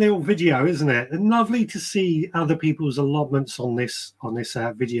brilliant little video, isn't it? And lovely to see other people's allotments on this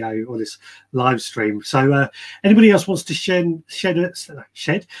video or this live stream. So, anybody else wants to send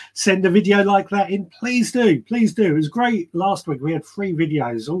a video like that in? Please do. Please do. It was great last week. We had 3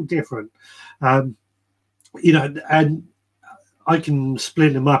 videos, all different. You know, and I can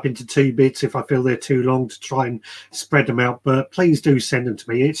split them up into 2 bits if I feel they're too long to try and spread them out. But please do send them to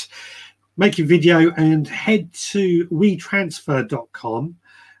me. Make your video and head to wetransfer.com.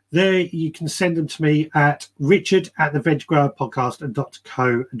 There you can send them to me at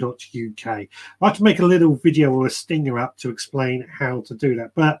richard@theveggrowerpodcast.co.uk. I have to make a little video or a stinger up to explain how to do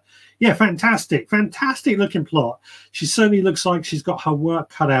that. But yeah, fantastic looking plot. She certainly looks like she's got her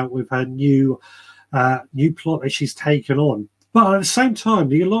work cut out with her new plot that she's taken on. But at the same time,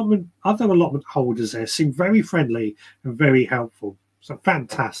 the other allotment holders there seem very friendly and very helpful. So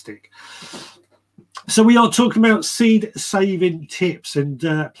fantastic. So we are talking about seed saving tips, and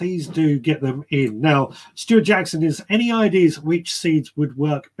please do get them in. Now, Stuart Jackson is, any ideas which seeds would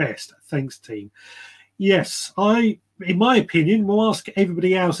work best? Thanks, team. Yes, in my opinion, we'll ask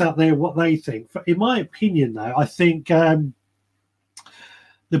everybody else out there what they think. In my opinion, though, I think the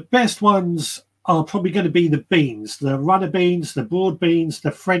best ones are probably going to be the beans, the runner beans, the broad beans,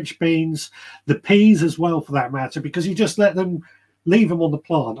 the French beans, the peas as well, for that matter, because you just leave them on the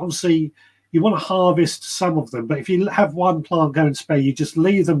plant. Obviously, you want to harvest some of them, but if you have one plant go and spare, you just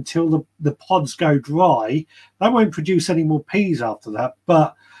leave them till the pods go dry. They won't produce any more peas after that,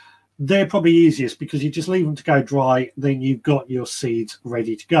 but they're probably easiest because you just leave them to go dry, then you've got your seeds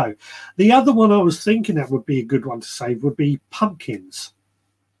ready to go. The other one I was thinking that would be a good one to save would be pumpkins.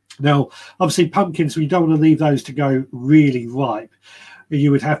 Now, obviously, pumpkins, we don't want to leave those to go really ripe.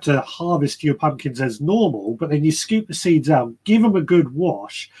 You would have to harvest your pumpkins as normal, but then you scoop the seeds out, give them a good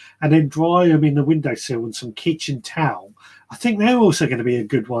wash, and then dry them in the windowsill with some kitchen towel. I think they're also going to be a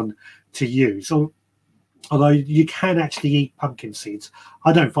good one to use. Although you can actually eat pumpkin seeds.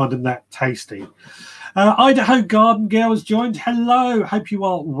 I don't find them that tasty. Idaho Garden Girl has joined. Hello, hope you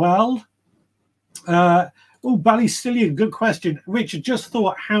are well. Ballystillion, good question. Richard, just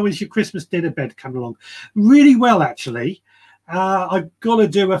thought, how is your Christmas dinner bed coming along? Really well, actually. I've got to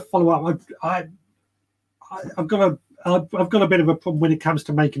do a follow-up. I've got a bit of a problem when it comes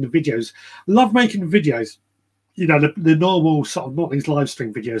to making the videos. I love making the videos, you know, the normal sort of, not these live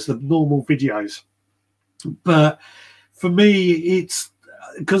stream videos, the normal videos. But for me, it's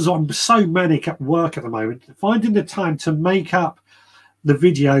because I'm so manic at work at the moment, finding the time to make up the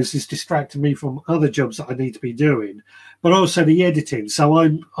videos is distracting me from other jobs that I need to be doing, but also the editing. So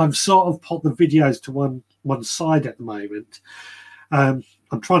I'm sort of put the videos to one side at the moment. I'm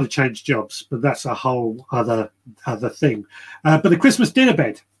trying to change jobs, but that's a whole other thing. But the Christmas dinner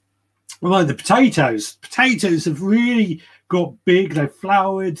bed, well, the potatoes have really got big. They've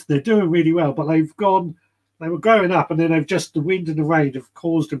flowered. They're doing really well, but they were growing up, and then the wind and the rain have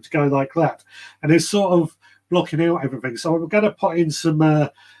caused them to go like that, and they're sort of blocking out everything. So I'm going to put in some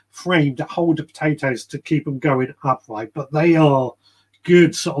frame to hold the potatoes to keep them going upright, but they are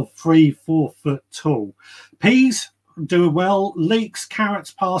good, sort of 3-4 foot tall. Peas doing well. Leeks,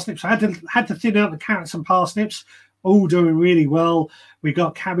 carrots, parsnips. I had to thin out the carrots and parsnips. All doing really well. We've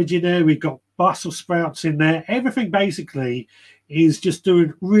got cabbage in there. We've got Brussels sprouts in there. Everything basically is just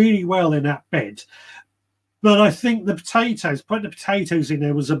doing really well in that bed. But I think putting the potatoes in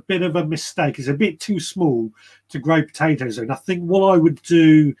there was a bit of a mistake. It's a bit too small to grow potatoes in. I think what I would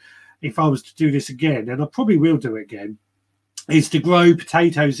do if I was to do this again, and I probably will do it again, is to grow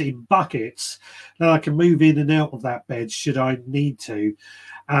potatoes in buckets that I can move in and out of that bed should I need to,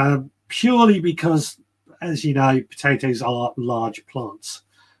 purely because, as you know, potatoes are large plants.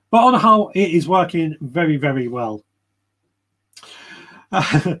 But on the whole, it is working very, very well.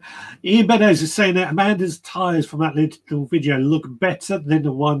 Ian Beddoes is saying that Amanda's tyres from that little video look better than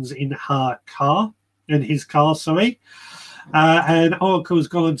the ones in his car, sorry. And Oracle's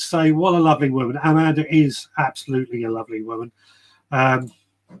gone on to say, what a lovely woman. Amanda is absolutely a lovely woman.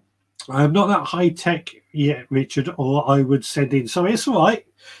 I'm not that high tech yet, Richard, or I would send in. So it's all right.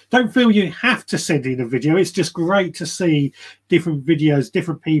 Don't feel you have to send in a video. It's just great to see different videos,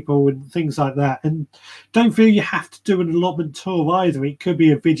 different people and things like that. And don't feel you have to do an allotment tour either. It could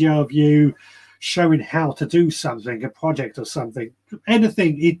be a video of you showing how to do something, a project or something.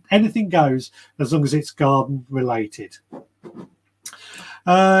 Anything goes as long as it's garden related.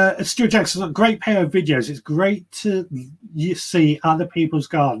 Stuart Jackson, a great pair of videos. It's great to see other people's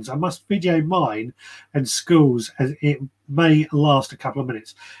gardens. I must video mine and schools, as it may last a couple of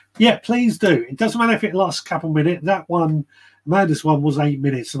minutes. Yeah, please do. It doesn't matter if it lasts a couple of minutes. That one Amanda's one was 8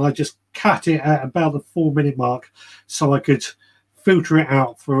 minutes, and I just cut it at about the 4-minute mark so I could filter it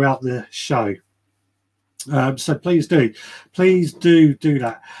out throughout the show. So please do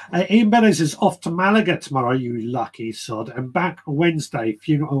that. Ian Meadows is off to Malaga tomorrow, you lucky sod, and back Wednesday,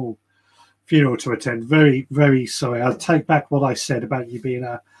 funeral to attend. Very, very sorry. I'll take back what I said about you being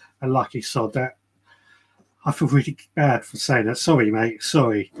a lucky sod. That I feel really bad for saying that. Sorry, mate.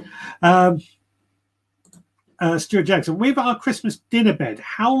 Sorry. Stuart Jackson, with our Christmas dinner bed,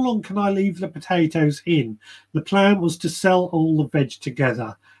 how long can I leave the potatoes in? The plan was to sell all the veg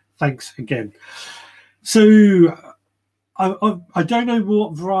together. Thanks again. So I don't know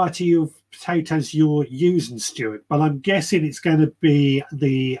what variety of potatoes you're using, Stuart, but I'm guessing it's going to be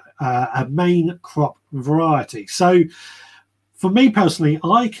a main crop variety. So for me personally,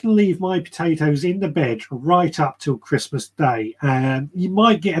 I can leave my potatoes in the bed right up till Christmas Day, and you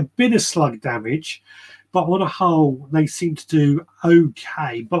might get a bit of slug damage, but on a whole, they seem to do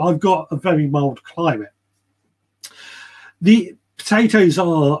okay. But I've got a very mild climate. The potatoes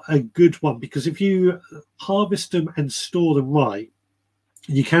are a good one because if you harvest them and store them right,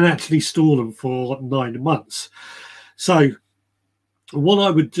 you can actually store them for 9 months. So what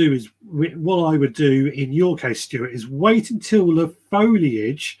I would do in your case, Stuart, is wait until the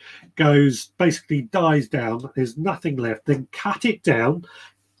foliage basically dies down, there's nothing left, then cut it down,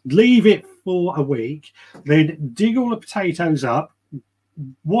 leave it for a week, then dig all the potatoes up,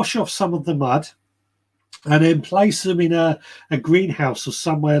 wash off some of the mud, and then place them in a greenhouse or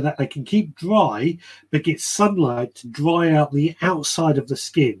somewhere that they can keep dry but get sunlight to dry out the outside of the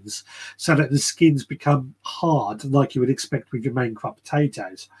skins so that the skins become hard like you would expect with your main crop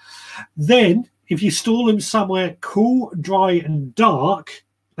potatoes. Then if you store them somewhere cool, dry and dark,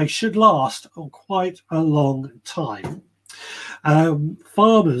 they should last quite a long time.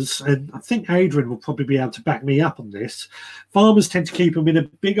 Farmers, and I think Adrian will probably be able to back me up on this, farmers tend to keep them in a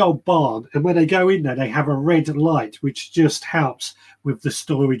big old barn, and when they go in there they have a red light which just helps with the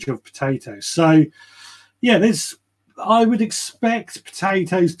storage of potatoes. So yeah, I would expect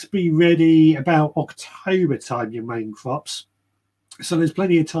potatoes to be ready about October time, your main crops, so there's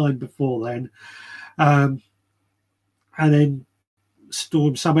plenty of time before then. And then store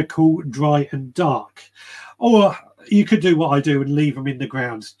them somewhere cool, dry and dark, or you could do what I do and leave them in the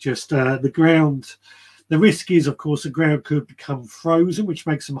ground. Just the ground, the risk is, of course, the ground could become frozen, which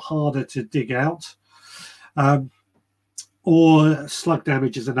makes them harder to dig out. Or slug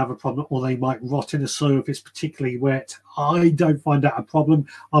damage is another problem, or they might rot in the soil if it's particularly wet. I don't find that a problem.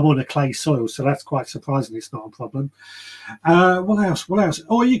 I'm on a clay soil, so that's quite surprising. It's not a problem. What else?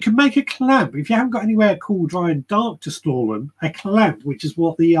 Or you can make a clamp. If you haven't got anywhere cool, dry and dark to store them, a clamp, which is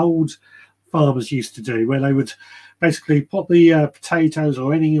what the old farmers used to do, where they would basically put the potatoes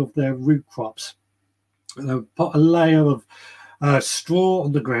or any of their root crops, put a layer of straw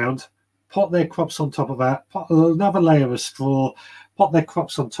on the ground, put their crops on top of that, put another layer of straw, put their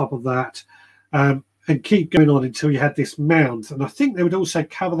crops on top of that, and keep going on until you had this mound. And I think they would also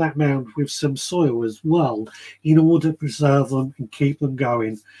cover that mound with some soil as well in order to preserve them and keep them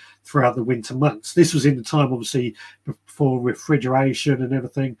going throughout the winter months. This was in the time, obviously, before refrigeration and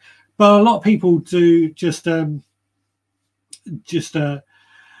everything. But a lot of people do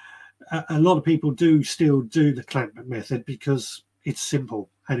a lot of people do still do the clamp method because it's simple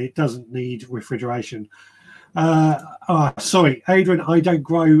and it doesn't need refrigeration. Sorry, Adrian, I don't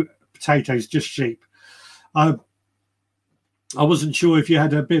grow potatoes, just sheep. I wasn't sure if you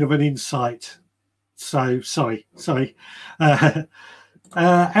had a bit of an insight, so sorry.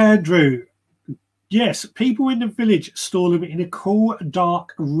 Andrew, yes, people in the village store them in a cool,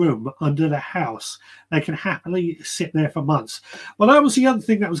 dark room under the house. They can happily sit there for months. Well, that was the other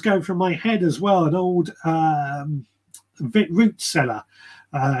thing that was going through my head as well, an old root cellar.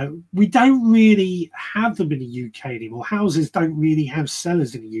 We don't really have them in the UK anymore. Houses don't really have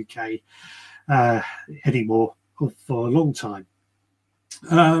cellars in the UK anymore for a long time.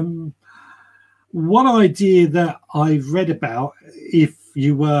 One idea that I've read about, if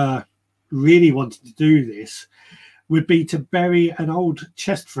you were really wanting to do this, would be to bury an old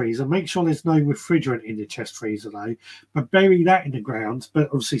chest freezer. Make sure there's no refrigerant in the chest freezer though, but bury that in the ground, but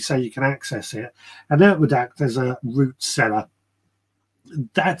obviously so you can access it, and that would act as a root cellar.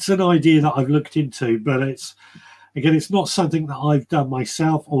 That's an idea that I've looked into, but it's not something that I've done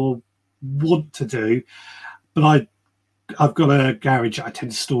myself or want to do. But I've got a garage I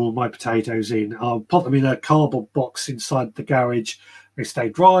tend to store my potatoes in. I'll put them in a cardboard box inside the garage. They stay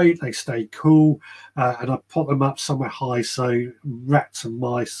dry, they stay cool, and I put them up somewhere high so rats and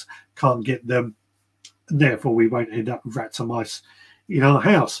mice can't get them, and therefore we won't end up with rats and mice in our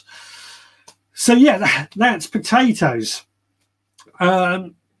house. So yeah, that's potatoes.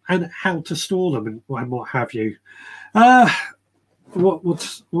 and how to store them and what have you.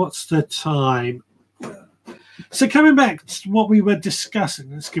 What's the time? So coming back to what we were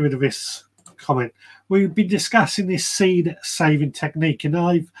discussing, let's get rid of this comment. We've been discussing this seed saving technique, and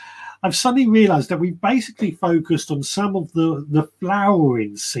I've suddenly realised that we've basically focused on some of the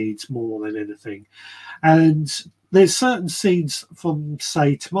flowering seeds more than anything. And there's certain seeds from,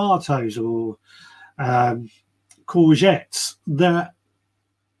 say, tomatoes or courgettes that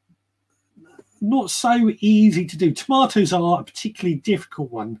not so easy to do. Tomatoes are a particularly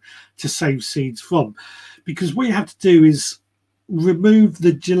difficult one to save seeds from, because what you have to do is remove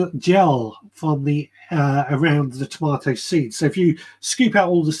the gel from the around the tomato seeds. So if you scoop out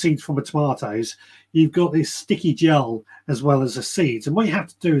all the seeds from the tomatoes, you've got this sticky gel as well as the seeds. And what you have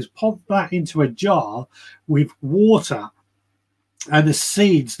to do is pop that into a jar with water, and the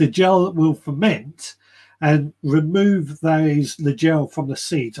seeds, the gel will ferment and remove the gel from the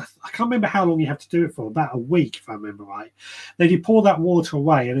seeds. I can't remember how long you have to do it for, about a week if I remember right. Then you pour that water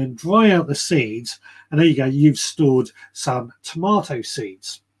away and then dry out the seeds, and there you go, you've stored some tomato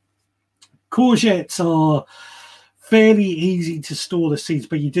seeds. Courgettes are fairly easy to store the seeds,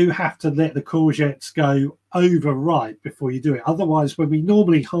 but you do have to let the courgettes go overripe before you do it. Otherwise, when we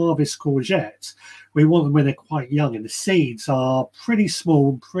normally harvest courgettes, we want them when they're quite young and the seeds are pretty small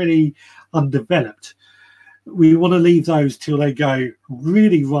and pretty undeveloped. We want to leave those till they go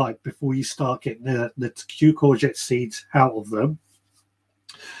really ripe before you start getting the courgette seeds out of them.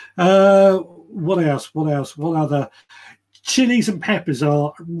 What else? What other? Chilies and peppers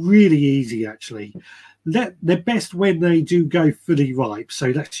are really easy, actually. They're best when they do go fully ripe,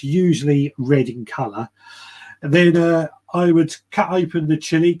 so that's usually red in colour. And then I would cut open the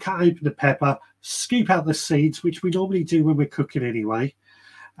chili, cut open the pepper, scoop out the seeds, which we normally do when we're cooking anyway.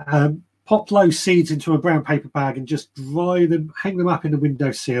 Pop those seeds into a brown paper bag and just dry them, hang them up in the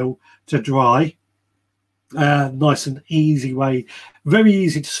windowsill to dry. Nice and easy way. Very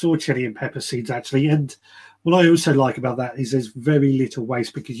easy to store chili and pepper seeds, actually. And what I also like about that is there's very little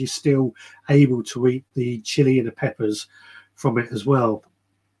waste, because you're still able to eat the chili and the peppers from it as well.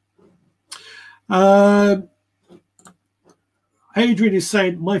 Adrian is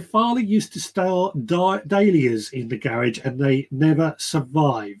saying, my father used to store dahlias in the garage and they never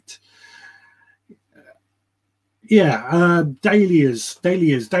survived. Yeah, dahlias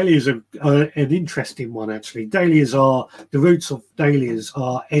are an interesting one, actually. The roots of dahlias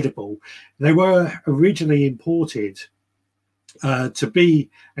are edible. They were originally imported to be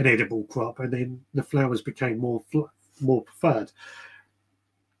an edible crop, and then the flowers became more preferred.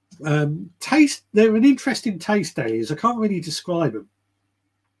 They're an interesting taste, dahlias. I can't really describe them.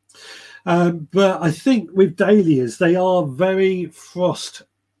 But I think with dahlias, they are very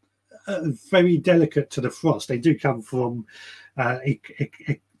very delicate to the frost. They do come from near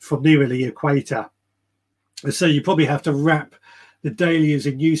the equator, so you probably have to wrap the dahlias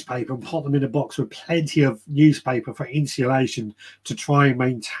in newspaper and put them in a box with plenty of newspaper for insulation to try and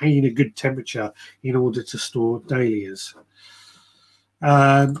maintain a good temperature in order to store dahlias.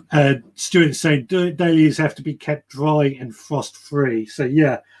 Stuart saying dahlias have to be kept dry and frost free. So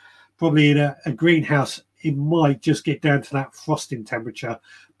yeah, probably in a greenhouse it might just get down to that frosting temperature,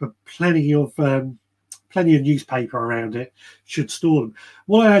 but plenty of newspaper around it should store them.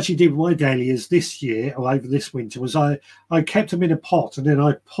 What I actually did with my dahlias this year, or over this winter, was I kept them in a pot, and then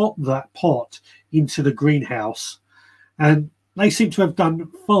I popped that pot into the greenhouse, and they seem to have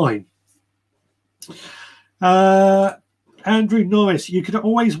done fine. Andrew Norris, you can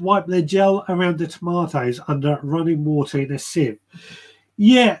always wipe the gel around the tomatoes under running water in a sieve.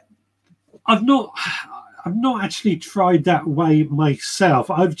 Yeah, I've not actually tried that way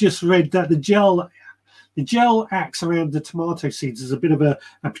myself. I've just read that the gel acts around the tomato seeds as a bit of a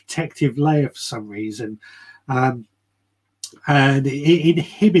protective layer for some reason, and it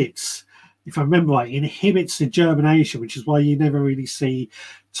inhibits, if I remember right, inhibits the germination, which is why you never really see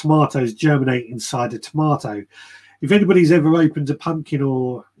tomatoes germinate inside a tomato. If anybody's ever opened a pumpkin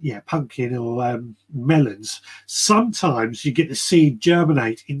or melons, sometimes you get the seed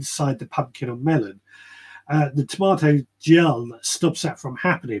germinate inside the pumpkin or melon. The tomato gel stops that from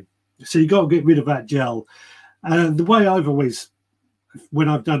happening. So you've got to get rid of that gel. The way I've always, when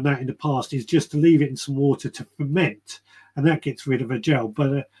I've done that in the past, is just to leave it in some water to ferment, and that gets rid of a gel.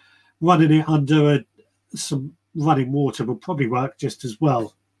 But running it under some running water will probably work just as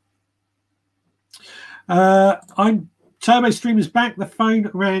well. Turbo Streamer's back. The phone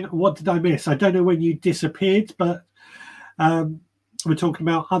rang. What did I miss? I don't know when you disappeared, but we're talking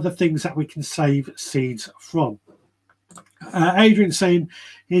about other things that we can save seeds from. Adrian saying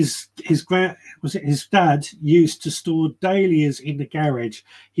his dad used to store dahlias in the garage.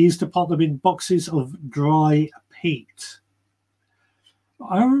 He used to put them in boxes of dry peat.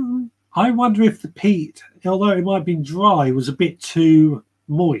 I wonder if the peat, although it might have been dry, was a bit too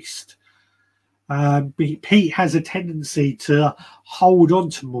moist. Peat has a tendency to hold on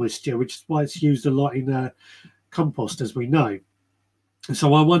to moisture, which is why it's used a lot in compost, as we know.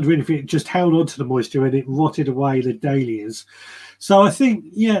 So I'm wondering if it just held on to the moisture and it rotted away the dahlias. So I think,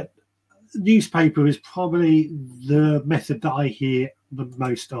 yeah, newspaper is probably the method that I hear the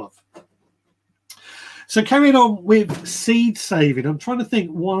most of. So carrying on with seed saving, I'm trying to think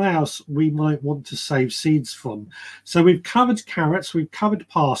what else we might want to save seeds from. So we've covered carrots, we've covered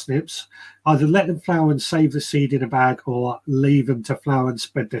parsnips, either let them flower and save the seed in a bag or leave them to flower and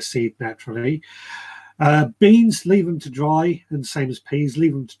spread their seed naturally. Beans, leave them to dry, and same as peas,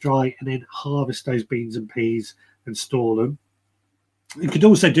 leave them to dry and then harvest those beans and peas and store them. You could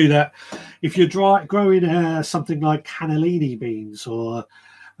also do that if you're growing something like cannellini beans or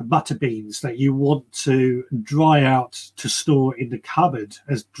butter beans that you want to dry out to store in the cupboard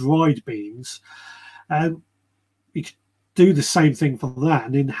as dried beans. You could do the same thing for that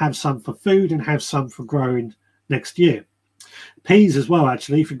and then have some for food and have some for growing next year. Peas as well,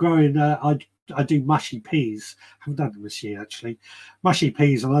 actually. If you're growing, I do mushy peas. I haven't done them this year, actually. Mushy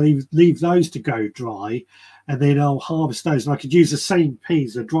peas, and I leave those to go dry, and then I'll harvest those. And I could use the same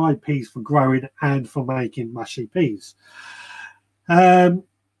peas, the dried peas, for growing and for making mushy peas.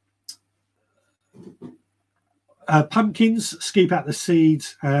 Pumpkins, scoop out the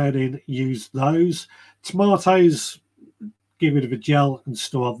seeds and then use those. Tomatoes, get rid of the gel and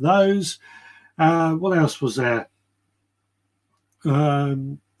store those. What else was there?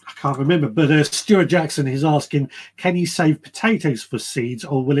 I can't remember, but Stuart Jackson is asking, can you save potatoes for seeds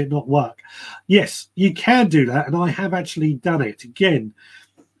or will it not work? Yes, you can do that, and I have actually done it. Again,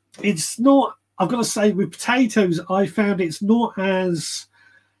 it's not, I've got to say, with potatoes, I found it's not as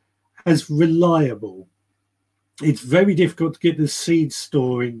reliable. It's very difficult to get the seed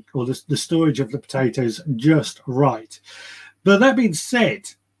storing or the storage of the potatoes just right. But that being said,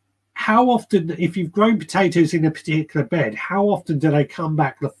 how often, if you've grown potatoes in a particular bed, how often do they come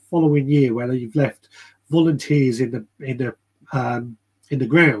back the following year, whether you've left volunteers in the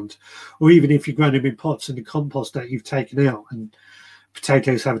ground, or even if you've grown them in pots in the compost that you've taken out, and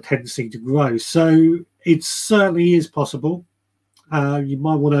potatoes have a tendency to grow. So it certainly is possible. You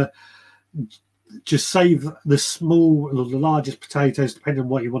might want to just save the small or the largest potatoes, depending on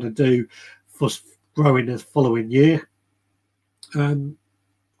what you want to do, for growing the following year.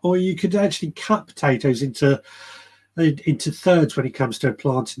 Or you could actually cut potatoes into thirds when it comes to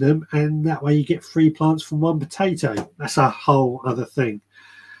planting them, and that way you get 3 plants from 1 potato. That's a whole other thing.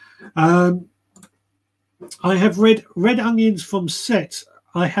 I have red onions from set.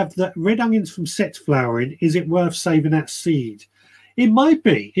 I have the red onions from set flowering. Is it worth saving that seed? It might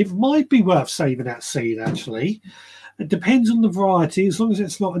be. It might be worth saving that seed, actually. It depends on the variety. As long as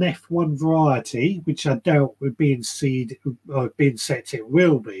it's not an F1 variety, which I doubt with being seed or being set it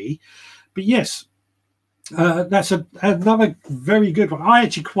will be. But yes, that's another very good one. I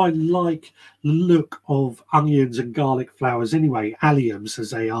actually quite like the look of onions and garlic flowers anyway, alliums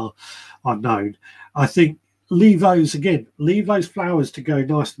as they are known. I think leave those flowers to go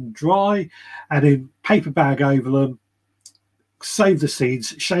nice and dry, and then paper bag over them. Save the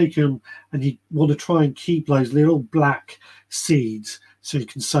seeds, shake them, and you want to try and keep those little black seeds so you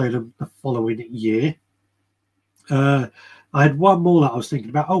can sow them the following year. I had one more that I was thinking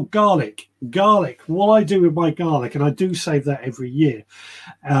about. Oh, garlic. What I do with my garlic, and I do save that every year,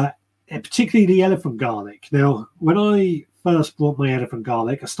 particularly the elephant garlic. Now, when I first bought my elephant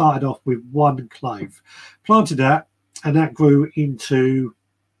garlic, I started off with 1 clove, planted that, and that grew into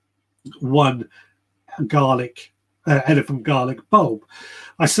 1 elephant garlic bulb.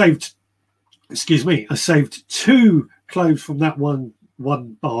 I saved 2 cloves from that one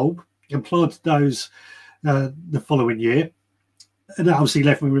bulb and planted those the following year, and that obviously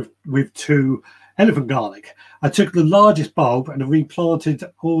left me with 2 elephant garlic. I took the largest bulb and replanted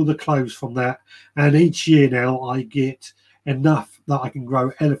all the cloves from that, and each year now I get enough that I can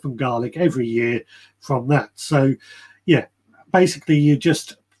grow elephant garlic every year from that. So yeah, basically you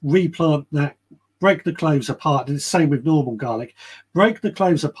just replant that, break the cloves apart, and it's the same with normal garlic. Break the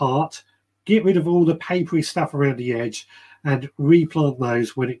cloves apart, get rid of all the papery stuff around the edge, and replant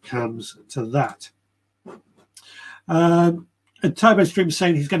those when it comes to that. And Turbo Stream is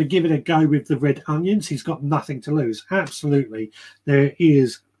saying he's going to give it a go with the red onions. He's got nothing to lose. Absolutely, there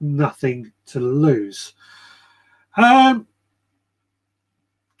is nothing to lose. I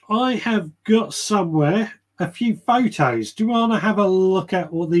have got somewhere a few photos. Do you want to have a look at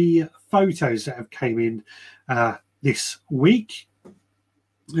all the photos that have came in this week?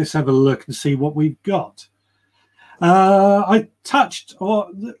 Let's have a look and see what we've got. I touched,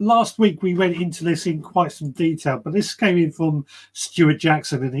 or last week we went into this in quite some detail, but this came in from Stuart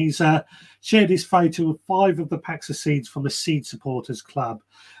Jackson, and he's shared his photo of 5 of the packs of seeds from the Seed Supporters Club,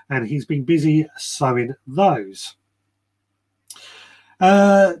 and he's been busy sowing those.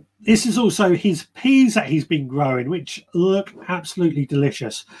 This is also his peas that he's been growing, which look absolutely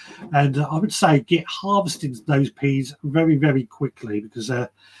delicious. And I would say get harvesting those peas very, very quickly, because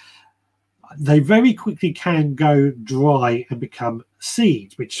they very quickly can go dry and become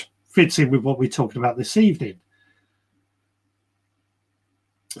seeds, which fits in with what we're talking about this evening.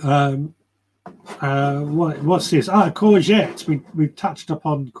 What's this? Courgettes. We've touched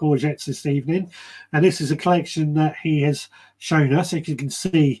upon courgettes this evening, and this is a collection that he has shown us. If you can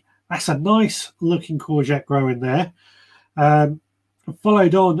see, that's a nice looking courgette growing there.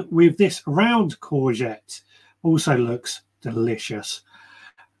 Followed on with this round courgette, also looks delicious.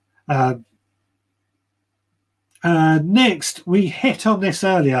 Next, we hit on this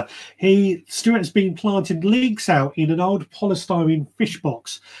earlier. Stuart's been planting leeks out in an old polystyrene fish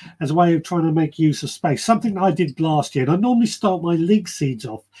box as a way of trying to make use of space, something I did last year. And I normally start my leek seeds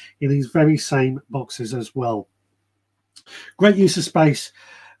off in these very same boxes as well. Great use of space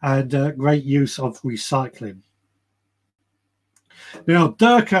and great use of recycling. Now,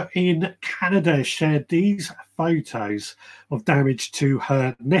 Durka in Canada shared these photos of damage to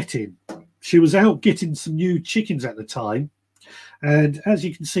her netting. She was out getting some new chickens at the time, and as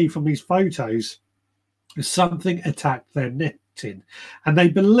you can see from these photos, something attacked their netting, and they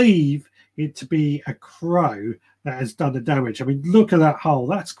believe it to be a crow that has done the damage. I mean, look at that hole.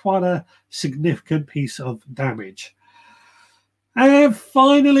 That's quite a significant piece of damage. And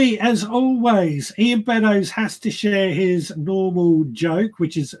finally, as always, Ian Beddoes has to share his normal joke,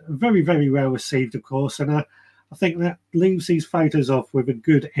 which is very, very well received, of course, and I think that leaves these photos off with a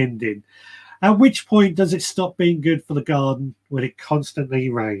good ending. At which point does it stop being good for the garden when it constantly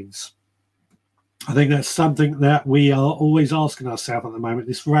rains? I think that's something that we are always asking ourselves at the moment.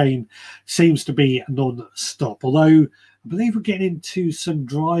 This rain seems to be non-stop, although I believe we're getting into some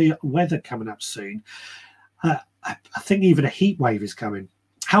dry weather coming up soon. I think even a heat wave is coming.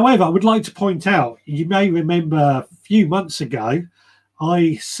 However, I would like to point out, you may remember a few months ago,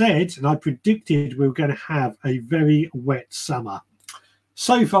 I said and I predicted we were going to have a very wet summer.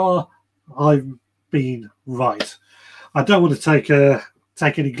 So far, I've been right. I don't want to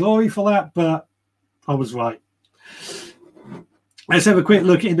take any glory for that, but I was right. Let's have a quick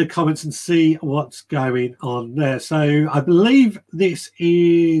look in the comments and see what's going on there. So I believe this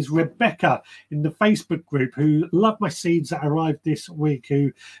is Rebecca in the Facebook group who loved my seeds that arrived this week,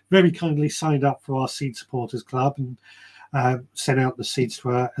 who very kindly signed up for our Seed Supporters Club and sent out the seeds to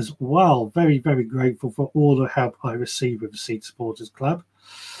her as well. Very, very grateful for all the help I received with the Seed Supporters Club.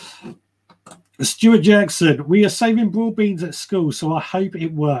 Stuart Jackson, we are saving broad beans at school, so I hope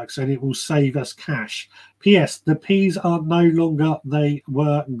it works and it will save us cash. P.S. The peas are no longer, they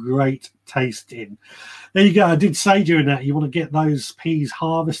were great tasting. There you go. I did say during that you want to get those peas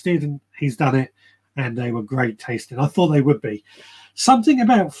harvested, and he's done it, and they were great tasting. I thought they would be. Something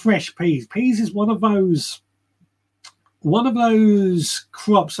about fresh peas. Peas is one of those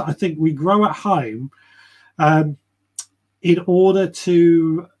crops that I think we grow at home in order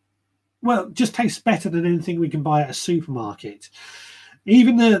to, well, just tastes better than anything we can buy at a supermarket.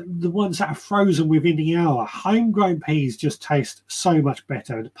 Even the ones that are frozen within the hour, homegrown peas just taste so much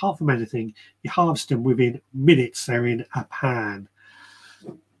better. And apart from anything, you harvest them within minutes. They're in a pan.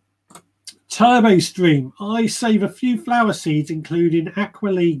 Turbo Stream. I save a few flower seeds, including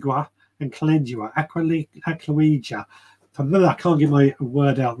Aquilegua and Calendula. Aquilegia. I can't get my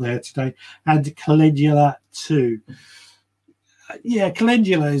word out there today. And Calendula too. Yeah,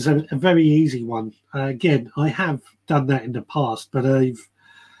 calendula is a very easy one. Again, I have done that in the past, but I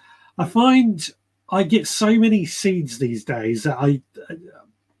find I get so many seeds these days that I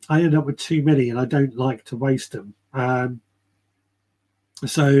end up with too many, and I don't like to waste them. But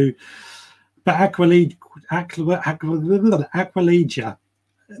Aquilegia,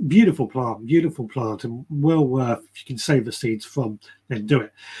 beautiful plant, and well worth, if you can save the seeds from, then do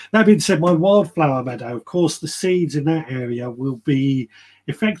it. That being said, my wildflower meadow, of course, the seeds in that area will be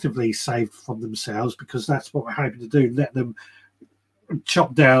effectively saved from themselves, because that's what we're hoping to do, let them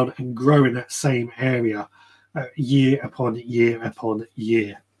chop down and grow in that same area year upon year upon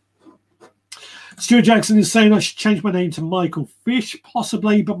year. Stuart Jackson is saying I should change my name to Michael Fish,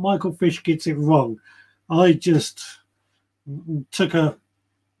 possibly, but Michael Fish gets it wrong. I just took a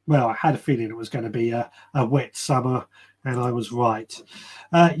well, I had a feeling it was going to be a wet summer, and I was right.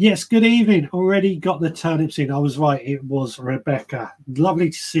 Yes, good evening. Already got the turnips in. I was right. It was Rebecca. Lovely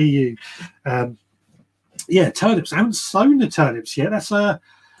to see you. Yeah, turnips. I haven't sown the turnips yet. That's going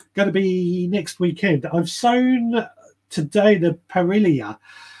to be next weekend. I've sown today the Perilia,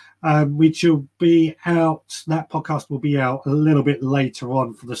 which will be out. That podcast will be out a little bit later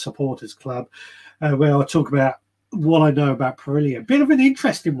on for the Supporters Club, where I'll talk about what I know about Perilia. A bit of an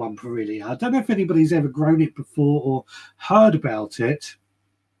interesting one, Perilia. I don't know if anybody's ever grown it before or heard about it.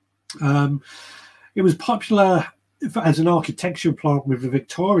 It was popular as an architectural plant with the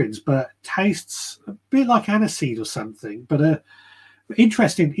Victorians, but tastes a bit like aniseed or something. But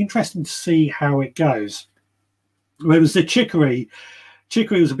interesting to see how it goes. Whereas the chicory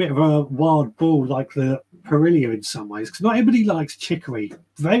was a bit of a wild bull, like the Perilia in some ways, because not everybody likes chicory.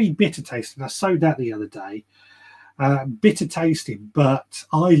 Very bitter tasting. I sowed that the other day. Bitter tasting, but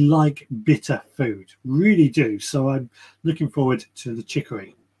I like bitter food, really do. So I'm looking forward to the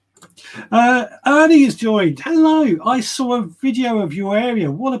chicory. Ernie has joined. Hello, I saw a video of your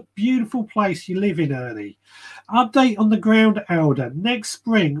area. What a beautiful place you live in, Ernie. Update on the ground elder. Next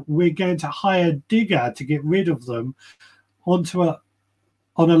spring, we're going to hire a digger to get rid of them on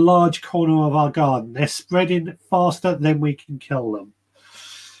a large corner of our garden. They're spreading faster than we can kill them.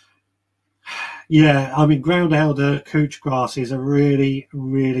 Yeah, I mean, ground elder couch grass is a really,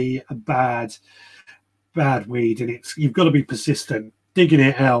 really bad weed, and you've got to be persistent. Digging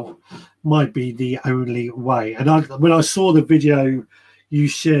it out might be the only way. And when I saw the video you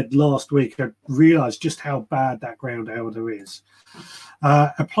shared last week, I realised just how bad that ground elder is.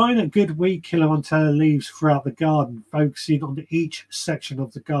 Applying a good weed killer onto leaves throughout the garden, focusing on each section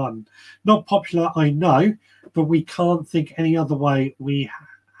of the garden. Not popular, I know, but we can't think any other way. We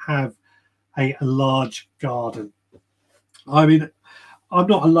have a large garden. I mean, I'm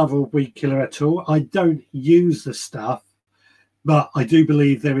not a lover of weed killer at all. I don't use the stuff, but I do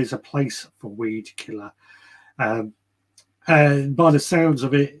believe there is a place for weed killer. And by the sounds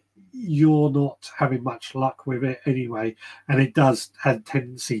of it, you're not having much luck with it anyway. And it does have a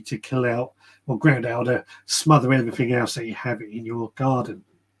tendency to kill out or ground elder, smother everything else that you have in your garden.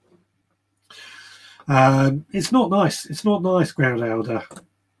 It's not nice. It's not nice, ground elder.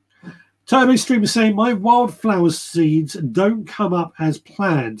 Turbo Streamer saying, my wildflower seeds don't come up as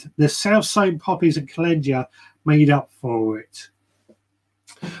planned. The south-sown poppies and calendia made up for it.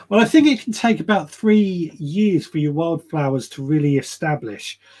 Well, I think it can take about 3 years for your wildflowers to really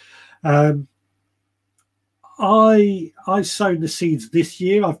establish. I've sown the seeds this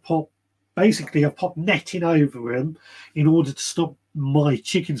year. I've popped netting over them in order to stop my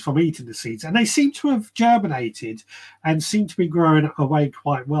chickens from eating the seeds, and they seem to have germinated and seem to be growing away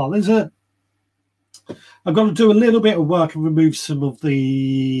quite well. I've got to do a little bit of work and remove some of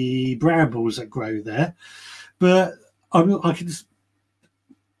the brambles that grow there, but I can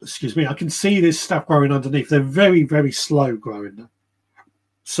see this stuff growing underneath. They're very, very slow growing,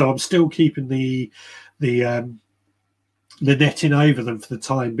 so I'm still keeping the netting over them for the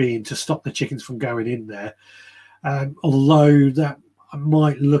time being to stop the chickens from going in there. Although that I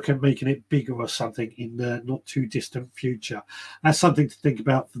might look at making it bigger or something in the not too distant future. That's something to think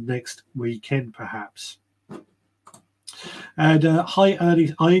about for next weekend, perhaps. And hi,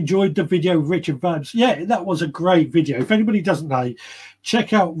 Ernie. I enjoyed the video of Richard Vobes. Yeah, that was a great video. If anybody doesn't know,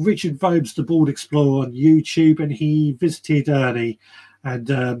 check out Richard Vobes, the Bald Explorer, on YouTube. And he visited Ernie. And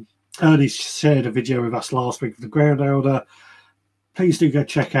Ernie shared a video with us last week of the ground elder. Please do go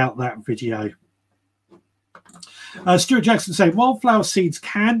check out that video. Stuart Jackson saying, wildflower seeds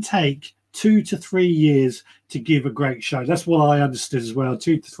can take 2 to 3 years to give a great show. That's what I understood as well,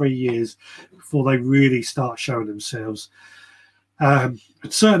 2 to 3 years before they really start showing themselves. But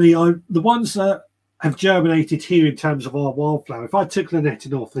certainly, the ones that have germinated here in terms of our wildflower, if I took the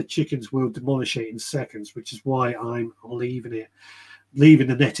netting off, the chickens will demolish it in seconds, which is why I'm leaving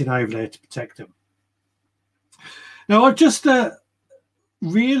the netting over there to protect them. Now, I've just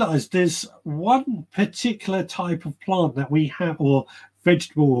realised there's one particular type of plant that we have, or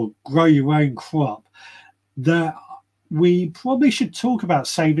vegetable, or grow your own crop, that we probably should talk about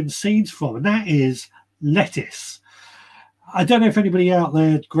saving seeds from, and that is lettuce. I don't know if anybody out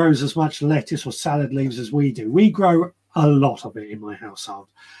there grows as much lettuce or salad leaves as we do. We grow a lot of it in my household,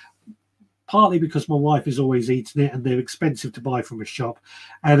 partly because my wife is always eating it and they're expensive to buy from a shop,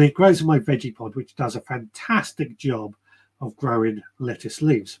 and it grows in my veggie pod, which does a fantastic job of growing lettuce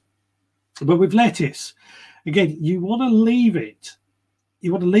leaves. But with lettuce, again, you want to leave it.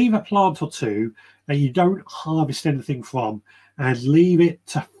 You want to leave a plant or two that you don't harvest anything from, and leave it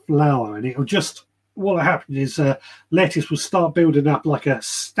to flower, and it'll just what will happen is lettuce will start building up like a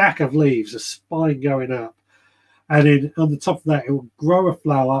stack of leaves, a spine going up. And then on the top of that, it will grow a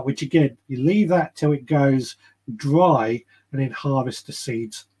flower, which again, you leave that till it goes dry and then harvest the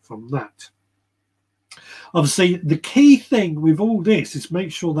seeds from that. Obviously, the key thing with all this is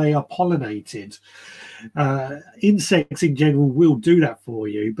make sure they are pollinated. Insects in general will do that for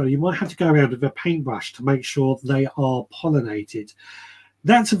you, but you might have to go around with a paintbrush to make sure they are pollinated.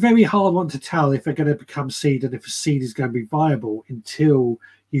 That's a very hard one to tell if they're going to become seed and if a seed is going to be viable until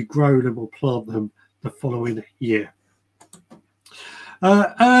you grow them or plant them the following year.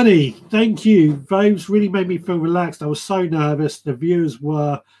 Ernie, thank you. Those really made me feel relaxed. I was so nervous. The viewers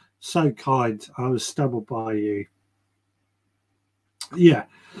were so kind. I was stumbled by you. Yeah,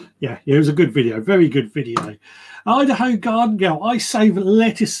 it was a good video. Very good video. Idaho Garden Girl, I save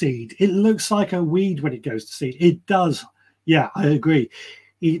lettuce seed. It looks like a weed when it goes to seed. It does. Yeah, I agree.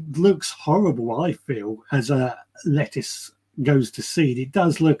 It looks horrible, I feel, as a lettuce goes to seed. It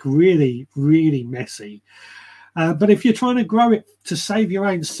does look really, really messy. But if you're trying to grow it to save your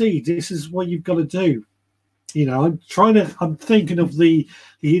own seed, this is what you've got to do. You know, I'm thinking of the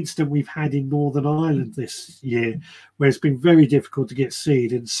incident we've had in Northern Ireland this year, where it's been very difficult to get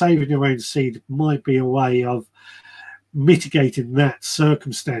seed, and saving your own seed might be a way of mitigating that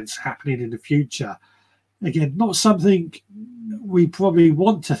circumstance happening in the future. Again, not something we probably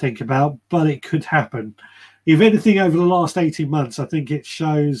want to think about, but it could happen. If anything, over the last 18 months, I think it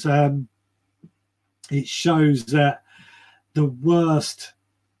shows that the worst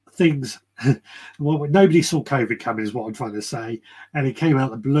things. Well, nobody saw COVID coming, is what I'm trying to say, and it came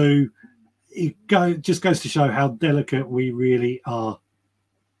out of the blue. It just goes to show how delicate we really are.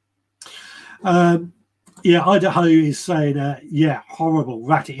 Yeah, Idaho is saying, yeah, horrible.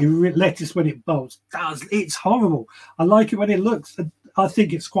 Lettuce when it bolts. It's horrible. I like it when it looks. I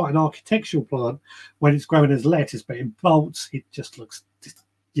think it's quite an architectural plant when it's growing as lettuce, but in bolts, it just looks,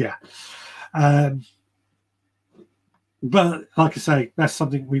 yeah. But like I say, that's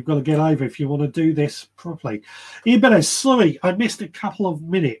something we've got to get over if you want to do this properly. Ian Beddoes, sorry, I missed a couple of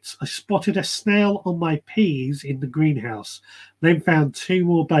minutes. I spotted a snail on my peas in the greenhouse, then found 2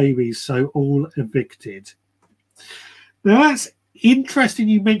 more babies, so all evicted. Now that's interesting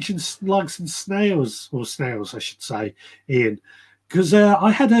you mentioned slugs and snails, or snails I should say, Ian, because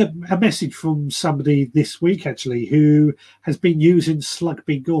I had a message from somebody this week actually who has been using Slug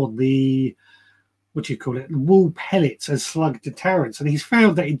Be Gone, the wool pellets as slug deterrents, and he's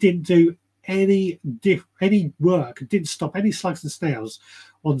found that it didn't do any work. It didn't stop any slugs and snails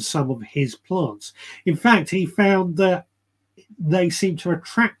on some of his plants. In fact, he found that they seem to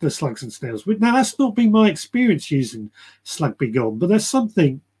attract the slugs and snails. Now, that's not been my experience using Slug Be Gone, but there's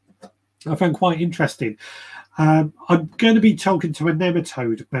something I found quite interesting. I'm going to be talking to a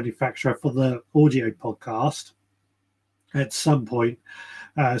nematode manufacturer for the audio podcast at some point.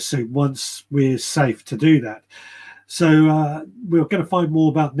 So once we're safe to do that. So we're going to find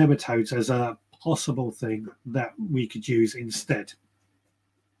more about nematodes as a possible thing that we could use instead.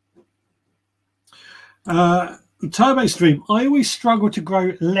 Turbo Stream, I always struggle to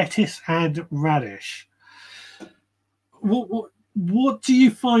grow lettuce and radish. What do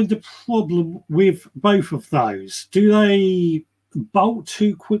you find the problem with both of those? Do they bolt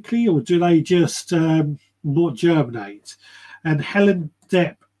too quickly, or do they just not germinate? And Helen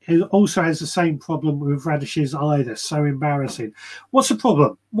Depp also has the same problem with radishes either. So embarrassing. What's the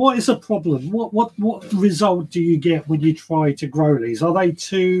problem? What is a problem? What result do you get when you try to grow these? Are they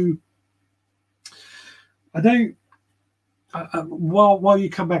too... I don't... while you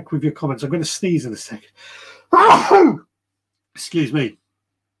come back with your comments, I'm going to sneeze in a second. Excuse me.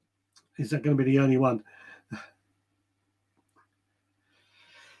 Is that going to be the only one?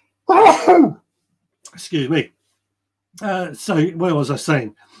 Excuse me. So what was I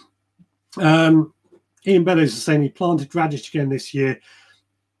saying? Ian Beddoes is saying he planted radish again this year.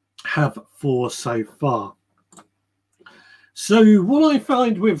 Have 4 so far. So what I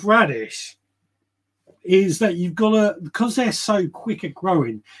find with radish is that you've got to, because they're so quick at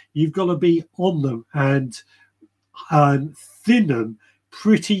growing, you've got to be on them and thin them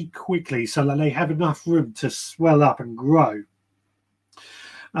pretty quickly so that they have enough room to swell up and grow.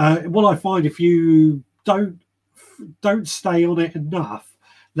 What I find, if you don't stay on it enough,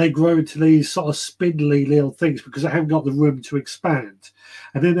 they grow into these sort of spindly little things because they haven't got the room to expand,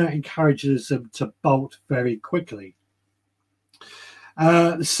 and then that encourages them to bolt very quickly.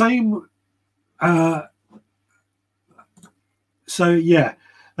 The same. So yeah,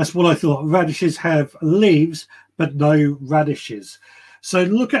 that's what I thought. Radishes have leaves but no radishes. So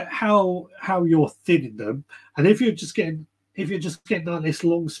look at how you're thinning them, and if you're just getting like this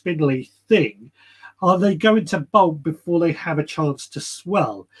long spindly thing, are they going to bolt before they have a chance to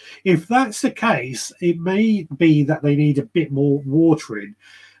swell? If that's the case, it may be that they need a bit more watering,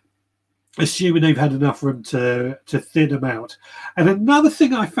 assuming they've had enough room to thin them out. And another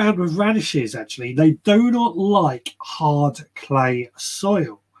thing I found with radishes, actually, they do not like hard clay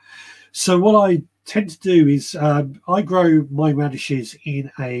soil. So what I tend to do is I grow my radishes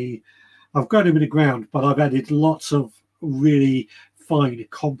I've grown them in the ground, but I've added lots of really fine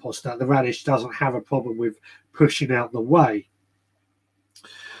compost that the radish doesn't have a problem with pushing out the way.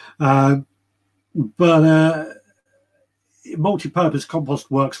 But multi-purpose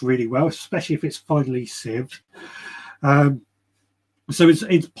compost works really well, especially if it's finely sieved. So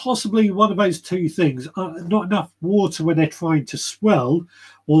it's possibly one of those two things: not enough water when they're trying to swell,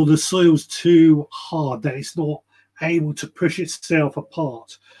 or the soil's too hard that it's not able to push itself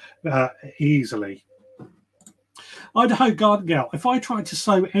apart easily. Idaho Garden Gal, if I try to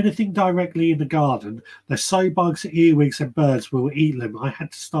sow anything directly in the garden, the sow bugs, earwigs and birds will eat them. I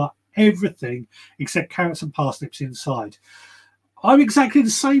had to start everything except carrots and parsnips inside. I'm exactly the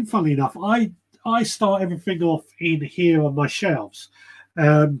same, funnily enough. I start everything off in here on my shelves.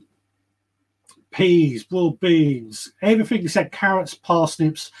 Peas, broad beans, everything except carrots,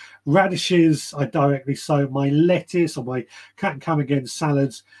 parsnips, radishes, I directly sow. My lettuce or my cut and come again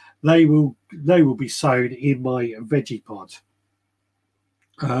salads, they will be sown in my veggie pod.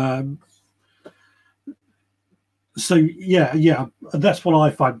 So yeah, that's what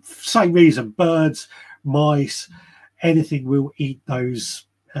I find. Same reason: birds, mice, anything will eat those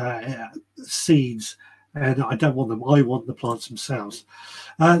seeds, and I don't want them. I want the plants themselves.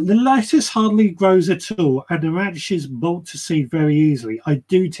 The lettuce hardly grows at all, and the radishes bolt to seed very easily. I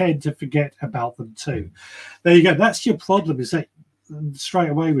do tend to forget about them too. There you go. That's your problem, is that straight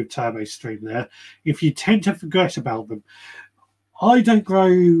away with TurboStream there. If you tend to forget about them, I don't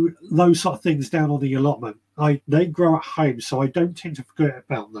grow those sort of things down on the allotment. They grow at home, so I don't tend to forget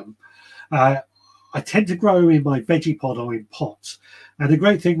about them. I tend to grow in my veggie pod or in pots. And the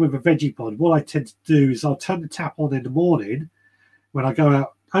great thing with a veggie pod, what I tend to do is I'll turn the tap on in the morning when I go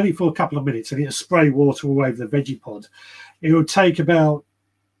out, only for a couple of minutes, and it'll spray water all over the veggie pod. It will take about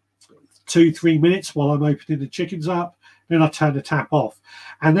 2-3 minutes while I'm opening the chickens up. Then I turn the tap off,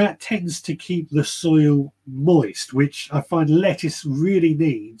 and that tends to keep the soil moist, which I find lettuce really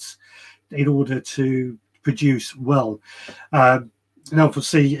needs in order to produce well. Now,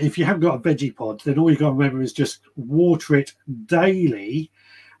 obviously, if you haven't got a veggie pod, then all you've got to remember is just water it daily,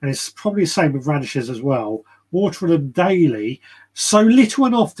 and it's probably the same with radishes as well. Water them daily, so little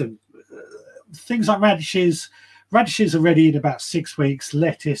and often. Things like radishes are ready in about 6 weeks,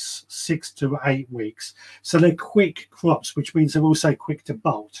 lettuce 6 to 8 weeks. So they're quick crops, which means they're also quick to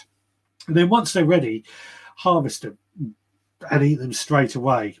bolt. And then once they're ready, harvest them and eat them straight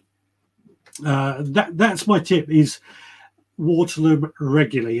away. That's my tip, is water them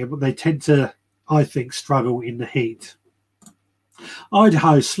regularly. They tend to, I think, struggle in the heat.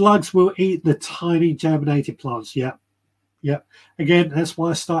 Idaho, slugs will eat the tiny germinated plants. Yeah. Again, that's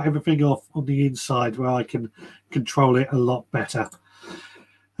why I start everything off on the inside, where I can control it a lot better.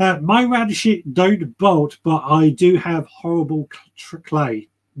 My radishes don't bolt, but I do have horrible clay.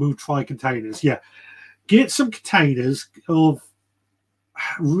 We'll try containers. Yeah, get some containers of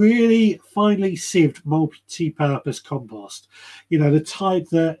really finely sieved multi-purpose compost. You know, the type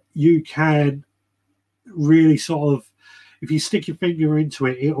that you can really sort of, if you stick your finger into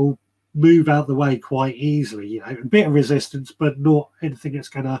it, it'll move out the way quite easily. You know, a bit of resistance, but not anything that's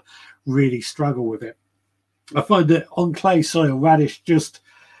going to really struggle with it. I find that on clay soil, radish just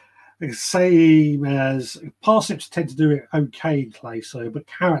the same as parsnips tend to do it okay in clay soil, but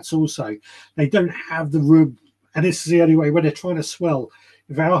carrots also, they don't have the room. And this is the only way when they're trying to swell.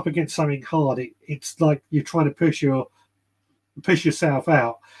 If they're up against something hard, it's like you're trying to push yourself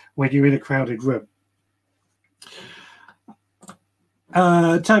out when you're in a crowded room.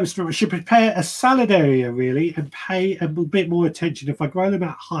 I should prepare a salad area really and pay a bit more attention. If I grow them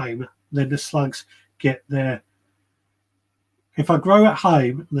at home, then the slugs get there. If I grow at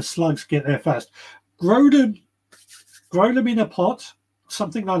home, the slugs get there first. Grow them in a pot,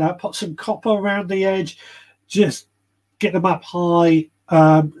 something like that. Put some copper around the edge. Just get them up high.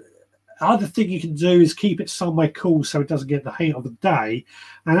 Other thing you can do is keep it somewhere cool so it doesn't get the heat of the day,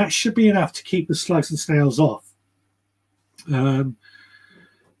 and that should be enough to keep the slugs and snails off.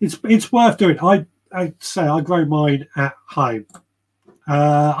 It's worth doing. I'd say I grow mine at home.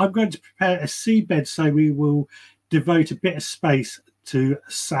 I'm going to prepare a seedbed, so we will devote a bit of space to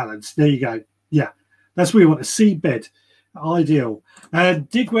salads. There you go. Yeah, that's what we want, a seedbed. Ideal.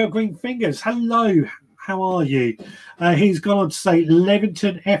 Digwell Green Fingers, hello. how are you? He's gone on to say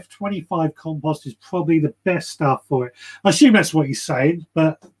Levington F25 compost is probably the best stuff for it. I assume that's what he's saying,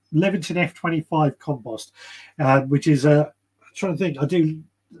 but Levington F25 compost, which is I'm trying to think. I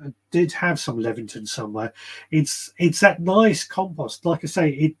did have some Levington somewhere. It's that nice compost. Like I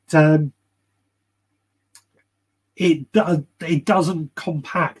say, it doesn't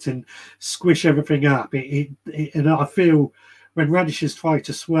compact and squish everything up. And I feel when radishes try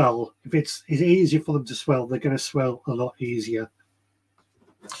to swell, if it's easier for them to swell, they're going to swell a lot easier.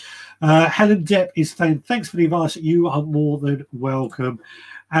 Helen Depp is saying, thanks for the advice. You are more than welcome.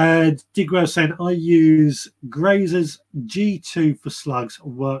 And Digwell saying, I use Grazer's G2 for slugs.